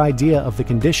better idea of the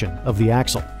condition of the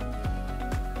axle.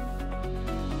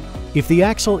 If the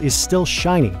axle is still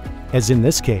shiny, as in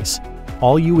this case,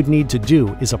 all you would need to do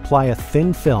is apply a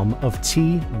thin film of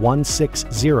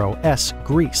T160S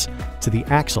grease to the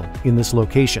axle in this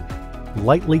location.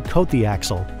 Lightly coat the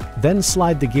axle, then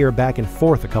slide the gear back and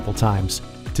forth a couple times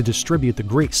to distribute the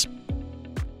grease.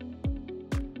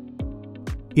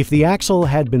 If the axle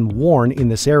had been worn in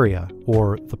this area,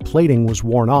 or the plating was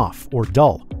worn off or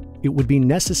dull, it would be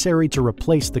necessary to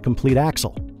replace the complete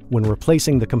axle. When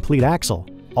replacing the complete axle,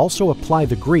 also apply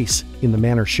the grease in the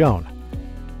manner shown.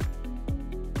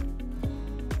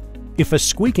 If a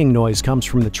squeaking noise comes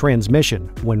from the transmission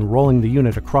when rolling the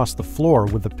unit across the floor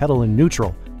with the pedal in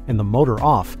neutral and the motor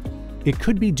off, it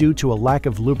could be due to a lack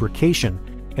of lubrication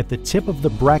at the tip of the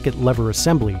bracket lever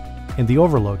assembly and the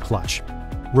overload clutch.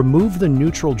 Remove the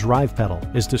neutral drive pedal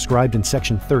as described in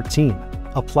section 13.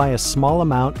 Apply a small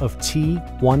amount of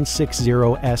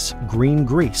T160S green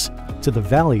grease to the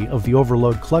valley of the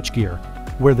overload clutch gear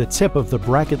where the tip of the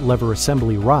bracket lever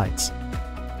assembly rides.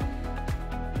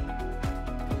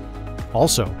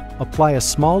 Also, apply a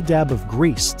small dab of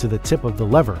grease to the tip of the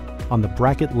lever on the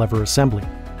bracket lever assembly.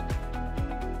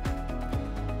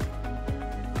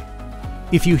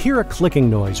 If you hear a clicking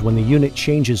noise when the unit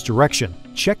changes direction,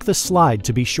 check the slide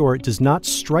to be sure it does not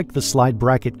strike the slide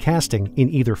bracket casting in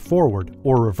either forward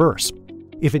or reverse.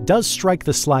 If it does strike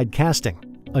the slide casting,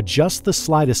 adjust the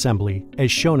slide assembly as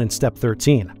shown in step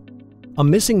 13. A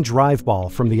missing drive ball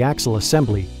from the axle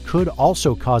assembly could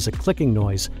also cause a clicking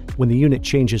noise when the unit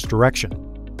changes direction.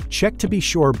 Check to be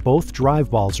sure both drive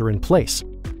balls are in place.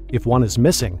 If one is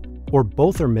missing, or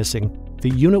both are missing, the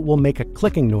unit will make a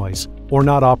clicking noise or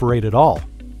not operate at all.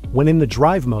 When in the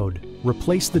drive mode,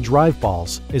 replace the drive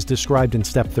balls as described in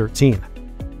step 13.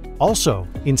 Also,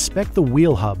 inspect the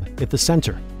wheel hub at the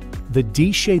center. The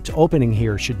D-shaped opening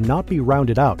here should not be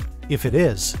rounded out. If it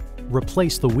is,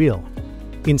 replace the wheel.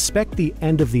 Inspect the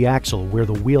end of the axle where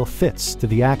the wheel fits to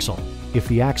the axle. If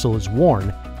the axle is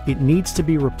worn, it needs to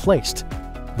be replaced.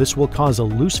 This will cause a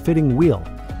loose-fitting wheel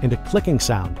and a clicking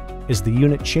sound as the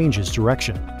unit changes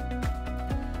direction.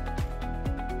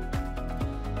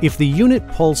 If the unit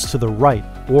pulls to the right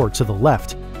or to the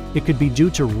left, it could be due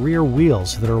to rear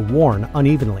wheels that are worn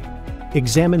unevenly.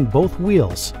 Examine both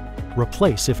wheels.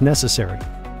 Replace if necessary.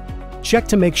 Check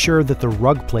to make sure that the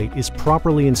rug plate is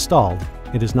properly installed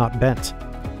and is not bent.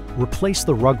 Replace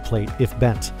the rug plate if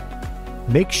bent.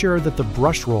 Make sure that the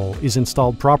brush roll is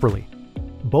installed properly.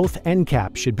 Both end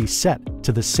caps should be set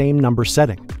to the same number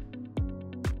setting.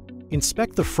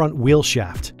 Inspect the front wheel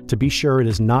shaft to be sure it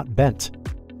is not bent.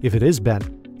 If it is bent,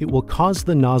 it will cause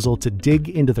the nozzle to dig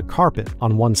into the carpet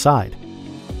on one side.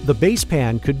 The base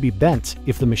pan could be bent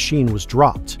if the machine was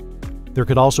dropped. There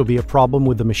could also be a problem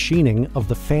with the machining of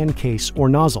the fan case or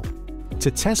nozzle. To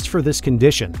test for this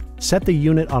condition, set the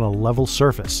unit on a level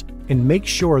surface and make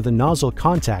sure the nozzle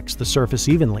contacts the surface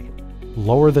evenly.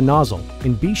 Lower the nozzle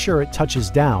and be sure it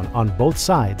touches down on both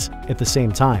sides at the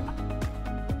same time.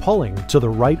 Pulling to the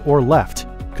right or left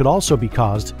could also be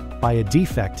caused by a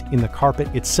defect in the carpet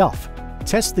itself.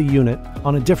 Test the unit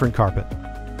on a different carpet.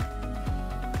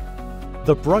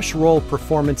 The brush roll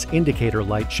performance indicator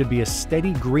light should be a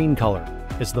steady green color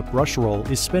as the brush roll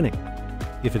is spinning.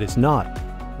 If it is not,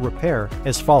 repair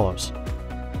as follows.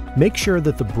 Make sure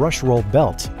that the brush roll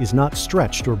belt is not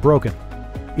stretched or broken.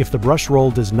 If the brush roll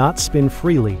does not spin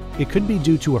freely, it could be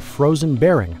due to a frozen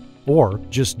bearing or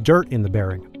just dirt in the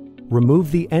bearing.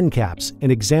 Remove the end caps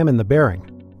and examine the bearing.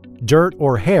 Dirt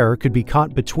or hair could be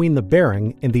caught between the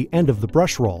bearing and the end of the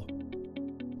brush roll.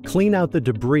 Clean out the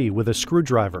debris with a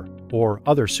screwdriver or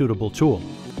other suitable tool.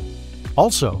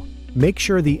 Also, make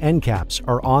sure the end caps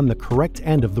are on the correct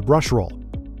end of the brush roll.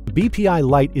 The BPI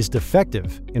light is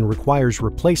defective and requires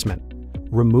replacement.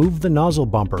 Remove the nozzle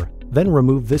bumper, then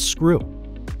remove this screw.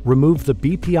 Remove the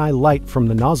BPI light from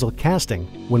the nozzle casting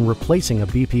when replacing a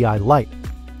BPI light.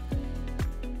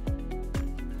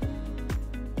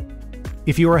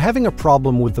 If you are having a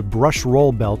problem with the brush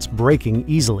roll belts breaking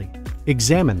easily,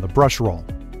 examine the brush roll.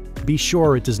 Be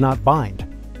sure it does not bind.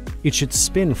 It should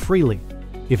spin freely.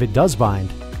 If it does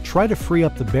bind, try to free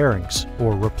up the bearings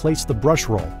or replace the brush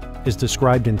roll, as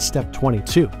described in step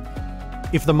 22.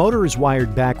 If the motor is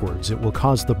wired backwards, it will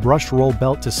cause the brush roll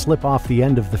belt to slip off the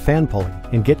end of the fan pulley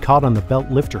and get caught on the belt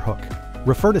lifter hook.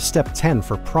 Refer to step 10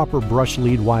 for proper brush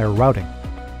lead wire routing.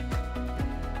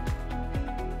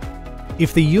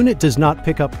 If the unit does not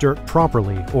pick up dirt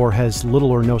properly or has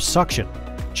little or no suction,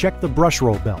 check the brush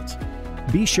roll belt.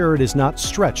 Be sure it is not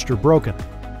stretched or broken.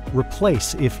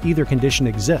 Replace if either condition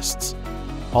exists.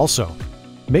 Also,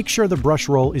 make sure the brush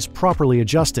roll is properly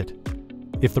adjusted.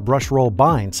 If the brush roll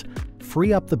binds,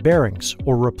 free up the bearings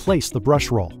or replace the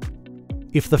brush roll.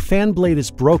 If the fan blade is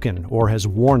broken or has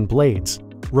worn blades,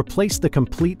 replace the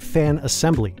complete fan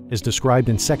assembly as described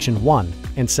in Section 1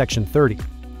 and Section 30.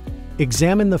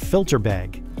 Examine the filter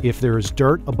bag. If there is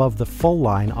dirt above the full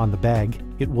line on the bag,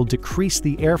 it will decrease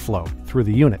the airflow through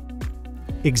the unit.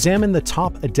 Examine the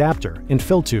top adapter and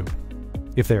fill tube.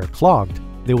 If they are clogged,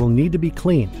 they will need to be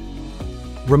cleaned.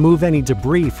 Remove any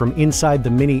debris from inside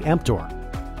the mini emptor.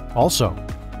 Also,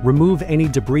 remove any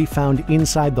debris found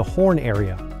inside the horn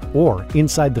area or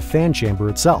inside the fan chamber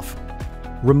itself.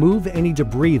 Remove any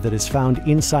debris that is found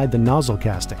inside the nozzle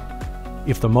casting.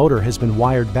 If the motor has been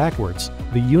wired backwards,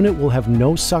 the unit will have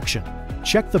no suction.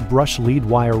 Check the brush lead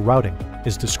wire routing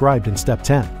as described in Step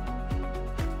 10.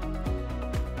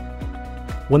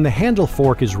 When the handle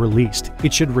fork is released,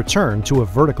 it should return to a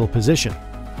vertical position.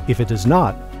 If it does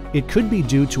not, it could be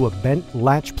due to a bent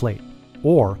latch plate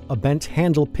or a bent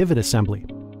handle pivot assembly.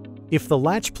 If the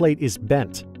latch plate is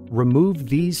bent, remove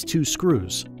these 2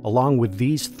 screws along with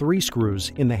these 3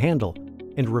 screws in the handle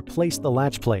and replace the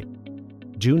latch plate.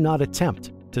 Do not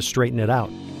attempt to straighten it out.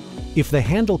 If the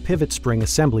handle pivot spring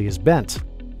assembly is bent,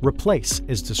 replace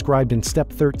as described in Step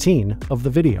 13 of the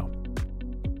video.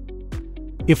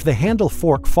 If the handle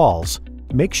fork falls,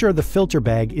 make sure the filter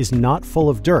bag is not full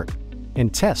of dirt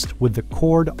and test with the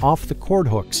cord off the cord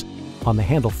hooks on the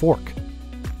handle fork.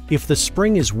 If the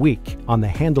spring is weak on the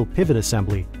handle pivot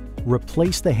assembly,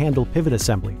 replace the handle pivot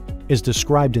assembly as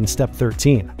described in Step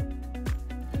 13.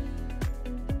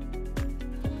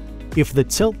 If the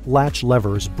tilt latch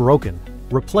lever is broken,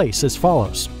 replace as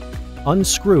follows.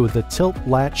 Unscrew the tilt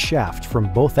latch shaft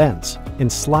from both ends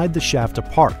and slide the shaft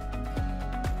apart.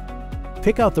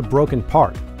 Pick out the broken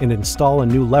part and install a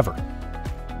new lever.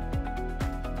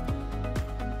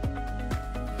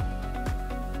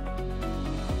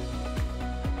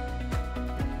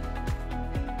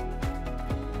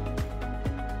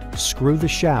 Screw the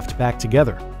shaft back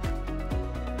together.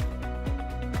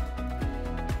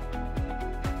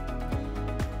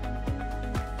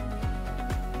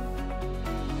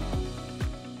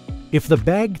 If the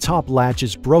bag top latch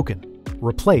is broken,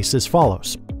 replace as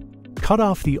follows. Cut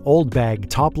off the old bag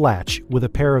top latch with a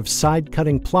pair of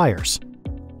side-cutting pliers.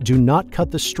 Do not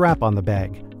cut the strap on the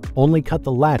bag, only cut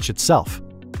the latch itself.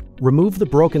 Remove the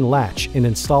broken latch and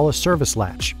install a service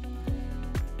latch.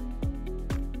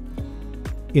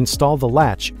 Install the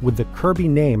latch with the Kirby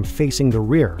name facing the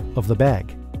rear of the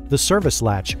bag. The service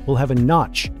latch will have a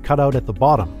notch cut out at the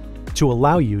bottom to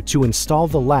allow you to install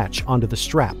the latch onto the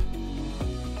strap.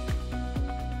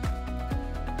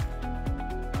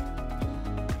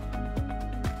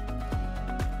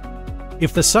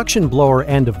 If the suction blower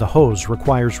end of the hose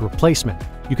requires replacement,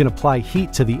 you can apply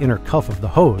heat to the inner cuff of the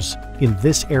hose in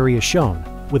this area shown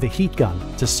with a heat gun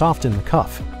to soften the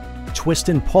cuff. Twist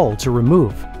and pull to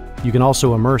remove. You can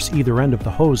also immerse either end of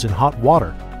the hose in hot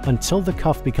water until the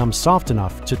cuff becomes soft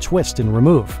enough to twist and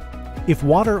remove. If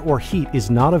water or heat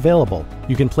is not available,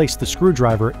 you can place the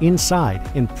screwdriver inside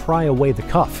and pry away the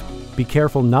cuff. Be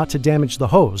careful not to damage the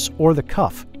hose or the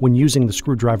cuff when using the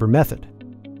screwdriver method.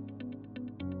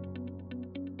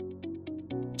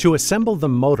 To assemble the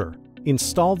motor,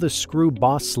 install the screw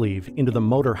boss sleeve into the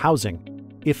motor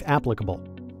housing, if applicable.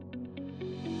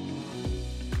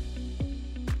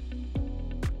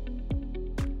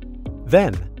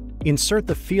 Then, insert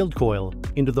the field coil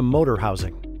into the motor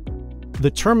housing. The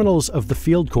terminals of the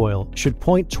field coil should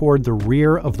point toward the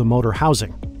rear of the motor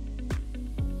housing.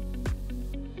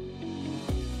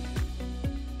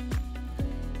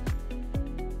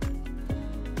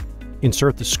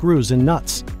 Insert the screws and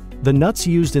nuts. The nuts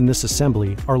used in this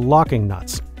assembly are locking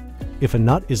nuts. If a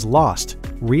nut is lost,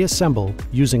 reassemble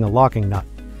using a locking nut.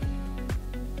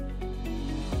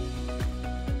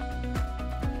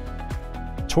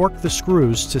 Torque the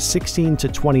screws to 16 to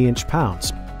 20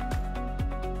 inch-pounds.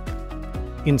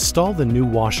 Install the new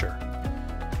washer.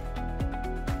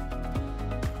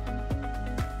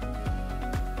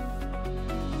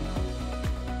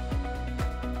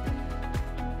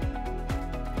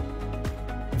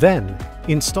 Then,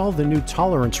 install the new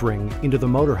tolerance ring into the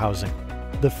motor housing.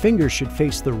 The fingers should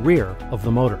face the rear of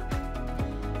the motor.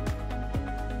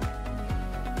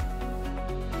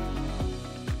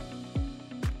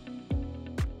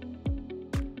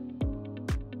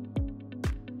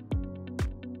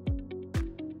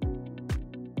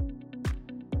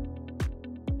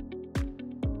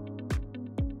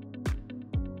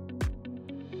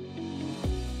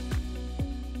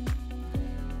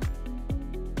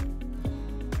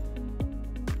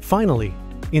 Finally,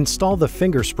 install the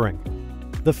finger spring.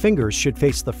 The fingers should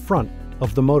face the front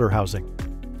of the motor housing.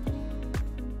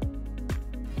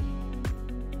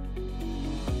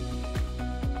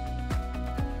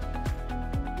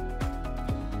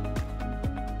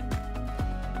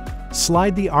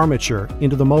 Slide the armature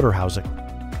into the motor housing.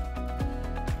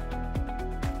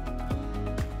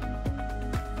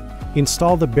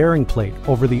 Install the bearing plate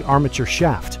over the armature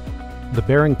shaft. The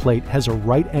bearing plate has a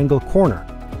right angle corner.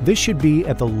 This should be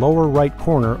at the lower right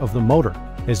corner of the motor,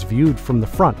 as viewed from the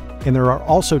front, and there are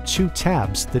also two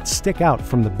tabs that stick out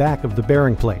from the back of the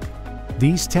bearing plate.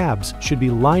 These tabs should be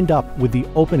lined up with the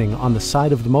opening on the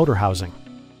side of the motor housing.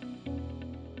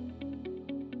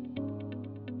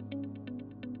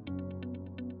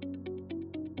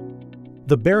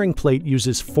 The bearing plate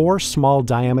uses 4 small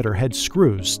diameter head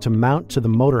screws to mount to the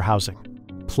motor housing.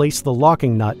 Place the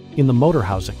locking nut in the motor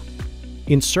housing.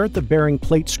 Insert the bearing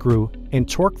plate screw and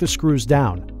torque the screws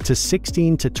down to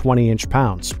 16 to 20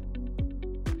 inch-pounds.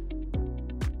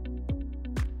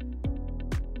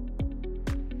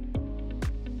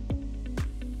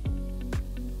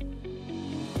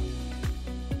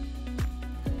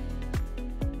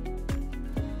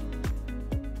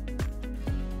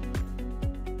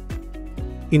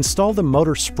 Install the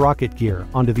motor sprocket gear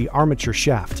onto the armature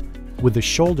shaft, with the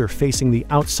shoulder facing the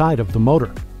outside of the motor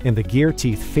and the gear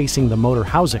teeth facing the motor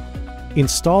housing.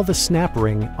 Install the snap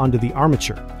ring onto the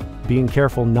armature, being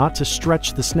careful not to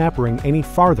stretch the snap ring any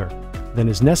farther than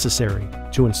is necessary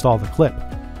to install the clip.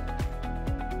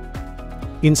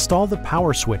 Install the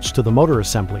power switch to the motor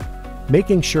assembly,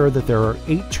 making sure that there are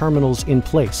 8 terminals in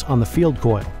place on the field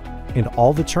coil, and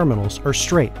all the terminals are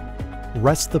straight.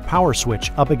 Rest the power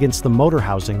switch up against the motor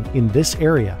housing in this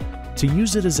area to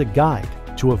use it as a guide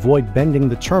to avoid bending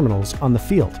the terminals on the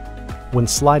field. When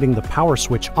sliding the power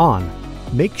switch on,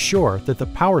 make sure that the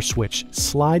power switch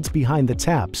slides behind the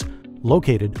tabs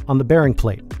located on the bearing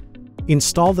plate.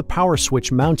 Install the power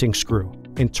switch mounting screw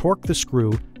and torque the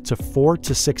screw to 4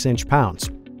 to 6 inch-pounds.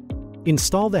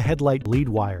 Install the headlight lead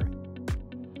wire.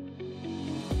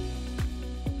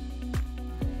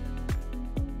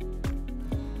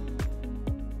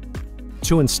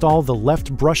 To install the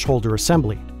left brush holder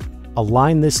assembly,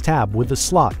 align this tab with the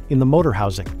slot in the motor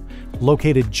housing,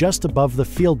 located just above the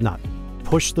field nut.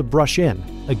 Push the brush in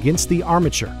against the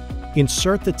armature,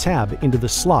 insert the tab into the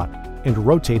slot, and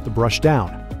rotate the brush down.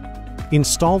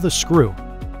 Install the screw.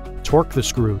 Torque the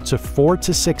screw to 4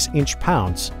 to 6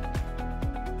 inch-pounds.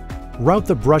 Route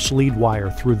the brush lead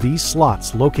wire through these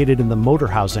slots located in the motor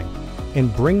housing,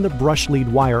 and bring the brush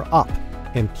lead wire up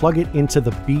and plug it into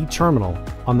the B terminal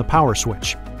on the power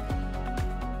switch.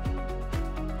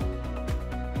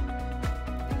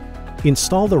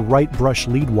 Install the right brush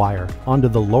lead wire onto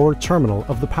the lower terminal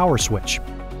of the power switch.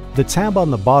 The tab on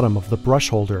the bottom of the brush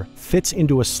holder fits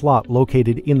into a slot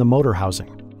located in the motor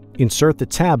housing. Insert the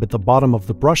tab at the bottom of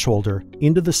the brush holder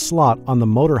into the slot on the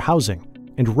motor housing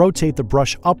and rotate the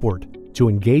brush upward to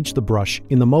engage the brush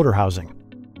in the motor housing.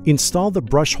 Install the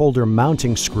brush holder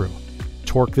mounting screw.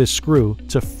 Torque this screw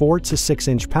to 4 to 6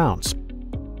 inch-pounds.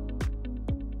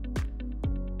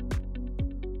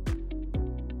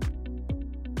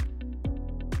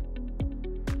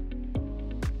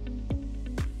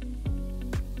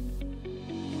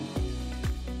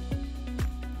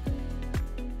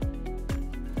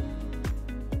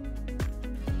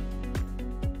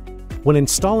 When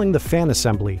installing the fan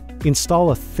assembly,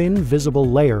 install a thin visible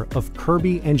layer of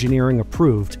Kirby Engineering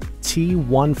approved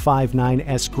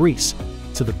T159S grease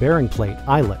to the bearing plate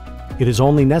eyelet. It is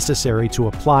only necessary to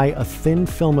apply a thin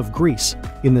film of grease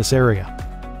in this area.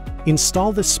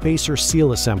 Install the spacer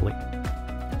seal assembly.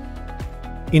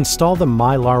 Install the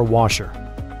mylar washer.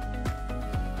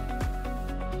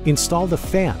 Install the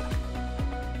fan.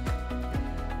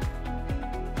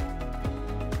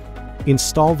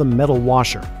 Install the metal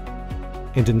washer.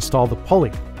 And install the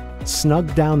pulley.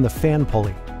 Snug down the fan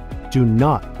pulley. Do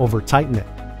not over-tighten it.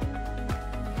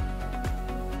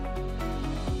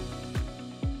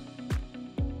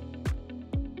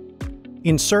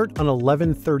 Insert an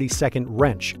 11/32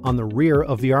 wrench on the rear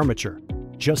of the armature,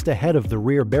 just ahead of the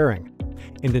rear bearing,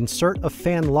 and insert a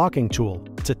fan locking tool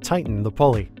to tighten the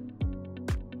pulley.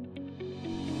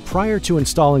 Prior to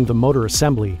installing the motor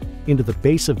assembly into the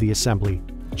base of the assembly,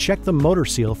 check the motor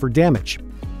seal for damage.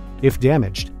 If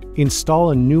damaged,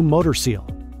 install a new motor seal.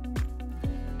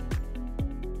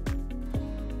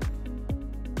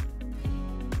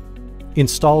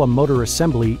 Install a motor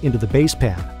assembly into the base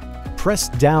pan. Press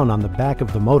down on the back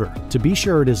of the motor to be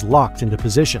sure it is locked into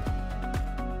position.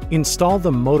 Install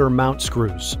the motor mount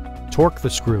screws. Torque the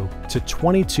screw to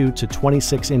 22 to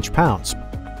 26 inch-pounds.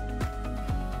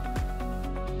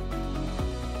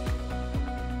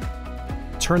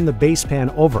 Turn the base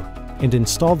pan over and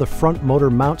install the front motor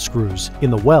mount screws in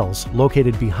the wells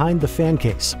located behind the fan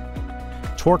case.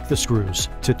 Torque the screws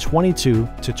to 22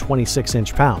 to 26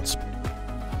 inch-pounds.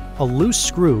 A loose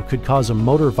screw could cause a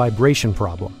motor vibration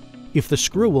problem. If the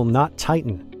screw will not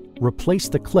tighten, replace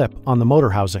the clip on the motor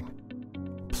housing.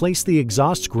 Place the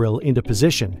exhaust grill into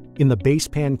position in the base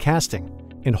pan casting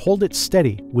and hold it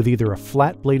steady with either a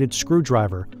flat-bladed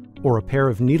screwdriver or a pair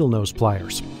of needle nose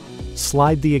pliers.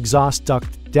 Slide the exhaust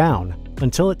duct down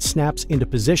until it snaps into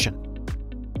position.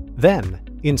 Then,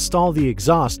 install the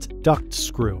exhaust duct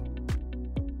screw.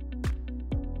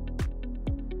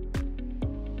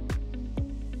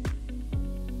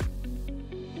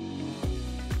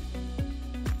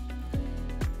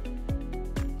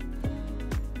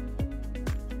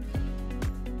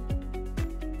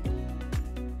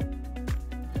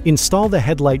 Install the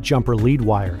headlight jumper lead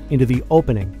wire into the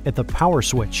opening at the power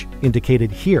switch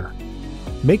indicated here.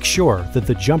 Make sure that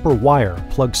the jumper wire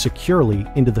plugs securely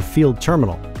into the field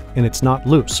terminal and it's not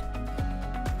loose.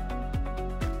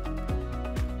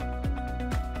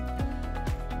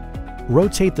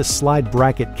 Rotate the slide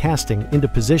bracket casting into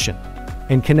position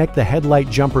and connect the headlight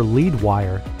jumper lead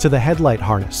wire to the headlight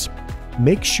harness.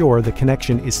 Make sure the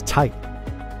connection is tight.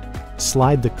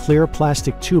 Slide the clear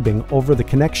plastic tubing over the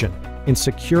connection and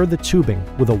secure the tubing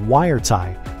with a wire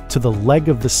tie to the leg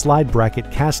of the slide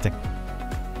bracket casting.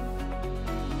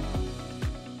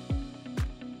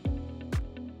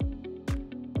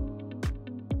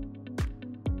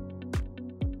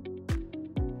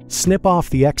 Snip off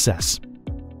the excess.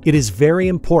 It is very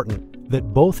important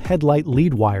that both headlight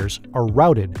lead wires are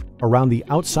routed around the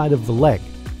outside of the leg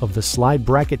of the slide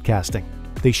bracket casting.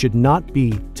 They should not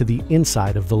be to the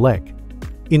inside of the leg.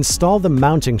 Install the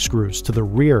mounting screws to the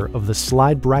rear of the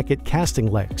slide bracket casting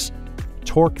legs.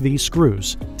 Torque these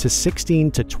screws to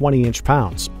 16 to 20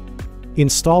 inch-pounds.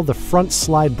 Install the front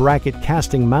slide bracket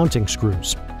casting mounting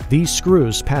screws. These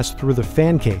screws pass through the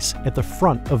fan case at the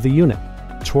front of the unit.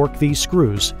 Torque these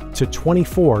screws to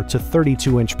 24 to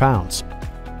 32 inch-pounds.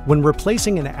 When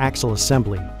replacing an axle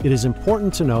assembly, it is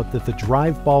important to note that the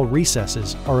drive ball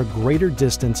recesses are a greater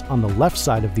distance on the left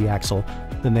side of the axle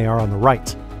than they are on the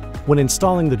right. When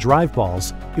installing the drive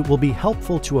balls, it will be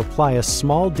helpful to apply a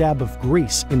small dab of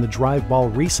grease in the drive ball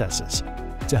recesses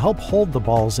to help hold the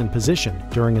balls in position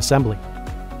during assembly.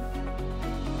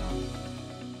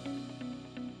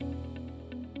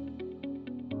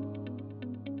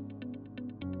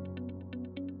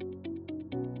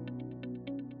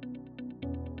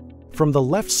 From the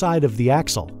left side of the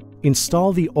axle,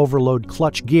 install the overload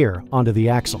clutch gear onto the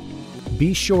axle.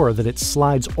 Be sure that it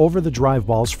slides over the drive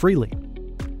balls freely.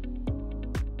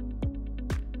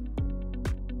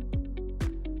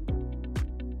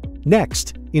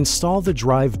 Next, install the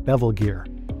drive bevel gear.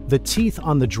 The teeth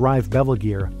on the drive bevel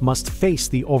gear must face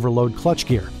the overload clutch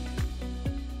gear.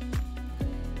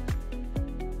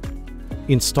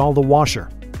 Install the washer.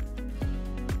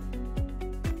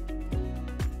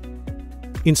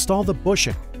 Install the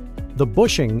bushing. The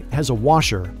bushing has a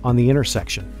washer on the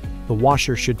intersection. The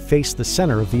washer should face the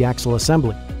center of the axle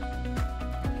assembly.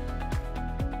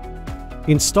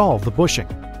 Install the bushing.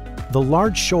 The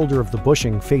large shoulder of the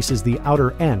bushing faces the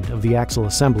outer end of the axle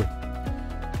assembly.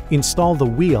 Install the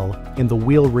wheel and the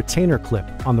wheel retainer clip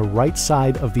on the right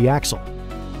side of the axle.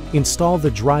 Install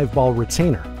the drive ball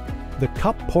retainer. The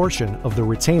cup portion of the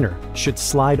retainer should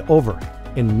slide over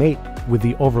and mate with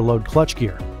the overload clutch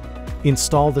gear.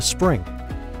 Install the spring.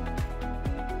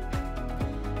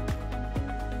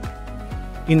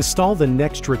 Install the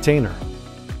next retainer.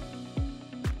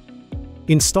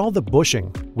 Install the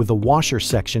bushing with the washer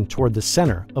section toward the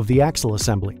center of the axle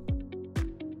assembly.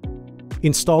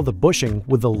 Install the bushing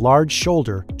with the large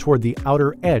shoulder toward the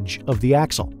outer edge of the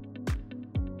axle.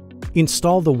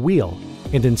 Install the wheel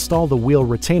and install the wheel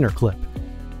retainer clip.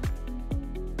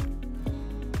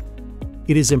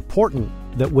 It is important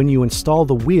that when you install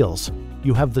the wheels,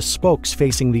 you have the spokes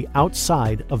facing the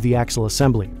outside of the axle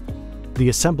assembly. The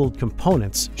assembled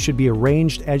components should be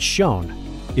arranged as shown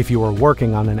if you are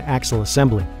working on an axle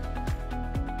assembly.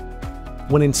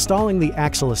 When installing the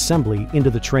axle assembly into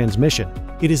the transmission,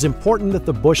 it is important that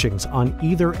the bushings on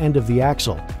either end of the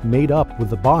axle mate up with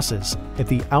the bosses at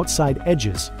the outside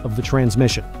edges of the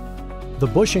transmission. The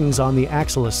bushings on the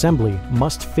axle assembly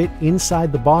must fit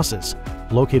inside the bosses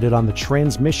located on the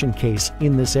transmission case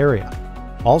in this area.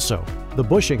 Also, the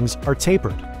bushings are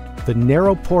tapered. The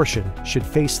narrow portion should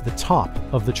face the top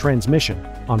of the transmission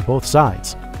on both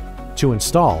sides. To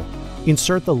install,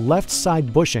 insert the left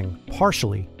side bushing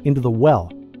partially into the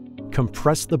well.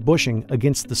 Compress the bushing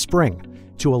against the spring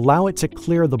to allow it to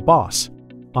clear the boss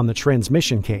on the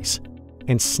transmission case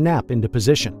and snap into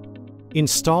position.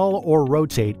 Install or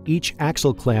rotate each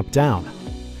axle clamp down.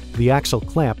 The axle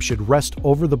clamp should rest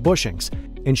over the bushings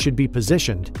and should be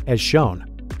positioned as shown.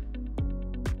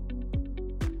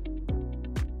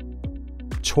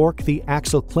 torque the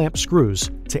axle clamp screws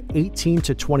to 18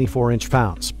 to 24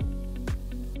 inch-pounds.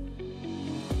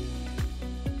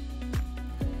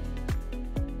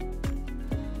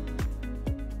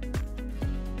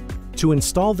 To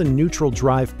install the neutral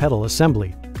drive pedal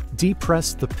assembly,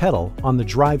 depress the pedal on the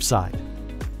drive side.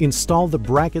 Install the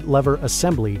bracket lever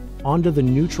assembly onto the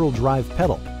neutral drive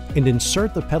pedal and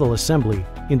insert the pedal assembly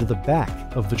into the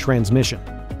back of the transmission.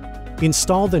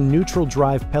 Install the neutral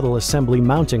drive pedal assembly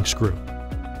mounting screw.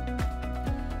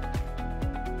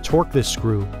 Torque this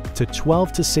screw to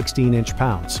 12 to 16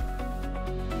 inch-pounds.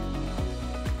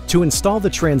 To install the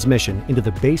transmission into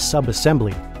the base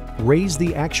sub-assembly, raise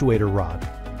the actuator rod.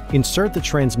 Insert the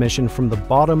transmission from the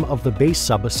bottom of the base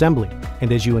sub-assembly,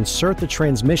 and as you insert the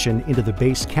transmission into the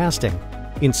base casting,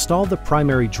 install the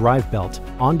primary drive belt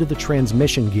onto the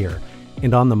transmission gear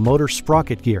and on the motor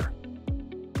sprocket gear.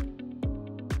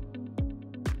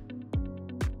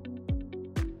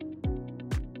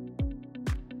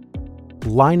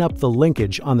 Line up the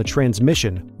linkage on the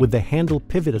transmission with the handle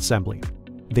pivot assembly.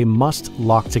 They must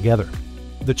lock together.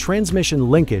 The transmission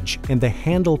linkage and the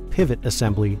handle pivot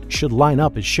assembly should line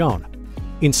up as shown.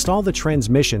 Install the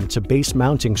transmission to base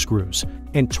mounting screws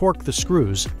and torque the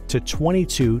screws to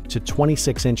 22 to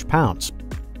 26 inch-pounds.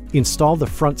 Install the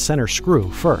front center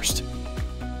screw first.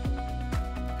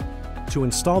 To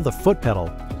install the foot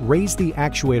pedal, raise the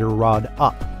actuator rod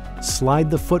up, slide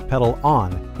the foot pedal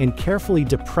on, and carefully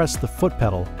depress the foot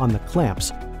pedal on the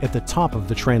clamps at the top of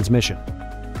the transmission.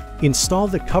 Install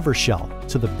the cover shell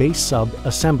to the base sub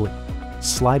assembly.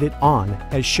 Slide it on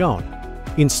as shown.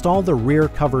 Install the rear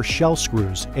cover shell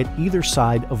screws at either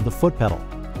side of the foot pedal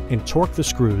and torque the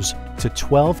screws to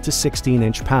 12 to 16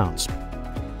 inch-pounds.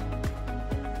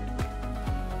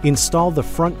 Install the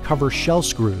front cover shell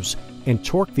screws and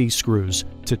torque these screws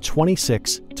to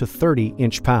 26 to 30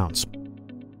 inch-pounds.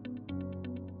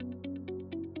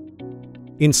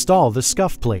 Install the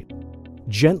scuff plate.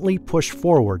 Gently push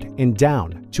forward and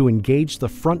down to engage the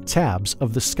front tabs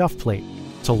of the scuff plate.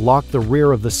 To lock the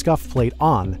rear of the scuff plate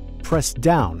on, press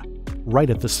down, right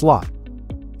at the slot.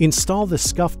 Install the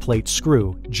scuff plate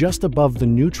screw just above the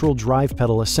neutral drive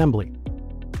pedal assembly.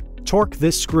 Torque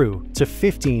this screw to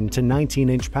 15 to 19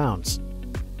 inch-pounds.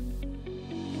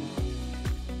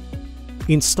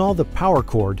 Install the power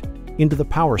cord into the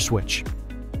power switch.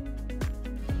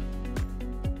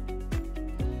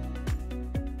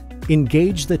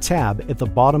 Engage the tab at the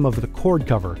bottom of the cord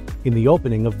cover in the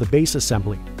opening of the base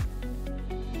assembly.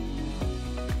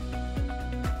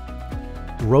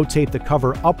 Rotate the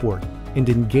cover upward and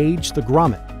engage the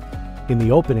grommet. In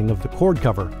the opening of the cord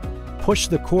cover, push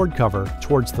the cord cover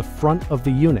towards the front of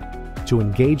the unit to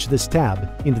engage this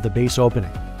tab into the base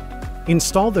opening.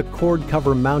 Install the cord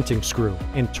cover mounting screw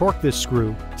and torque this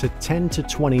screw to 10 to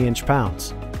 20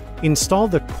 inch-pounds. Install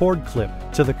the cord clip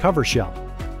to the cover shell.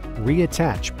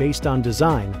 Reattach based on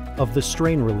design of the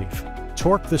strain relief.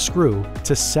 Torque the screw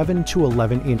to 7 to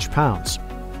 11 inch-pounds.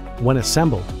 When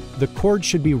assembled, the cord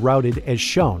should be routed as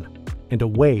shown and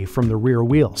away from the rear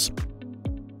wheels.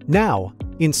 Now,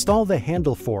 install the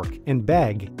handle fork and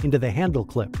bag into the handle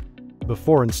clip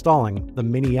before installing the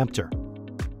mini emptor.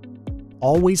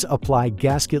 Always apply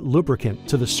gasket lubricant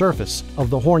to the surface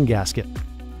of the horn gasket.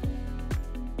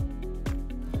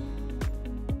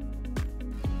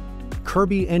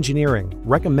 Kirby Engineering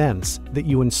recommends that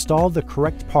you install the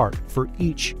correct part for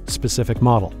each specific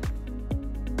model.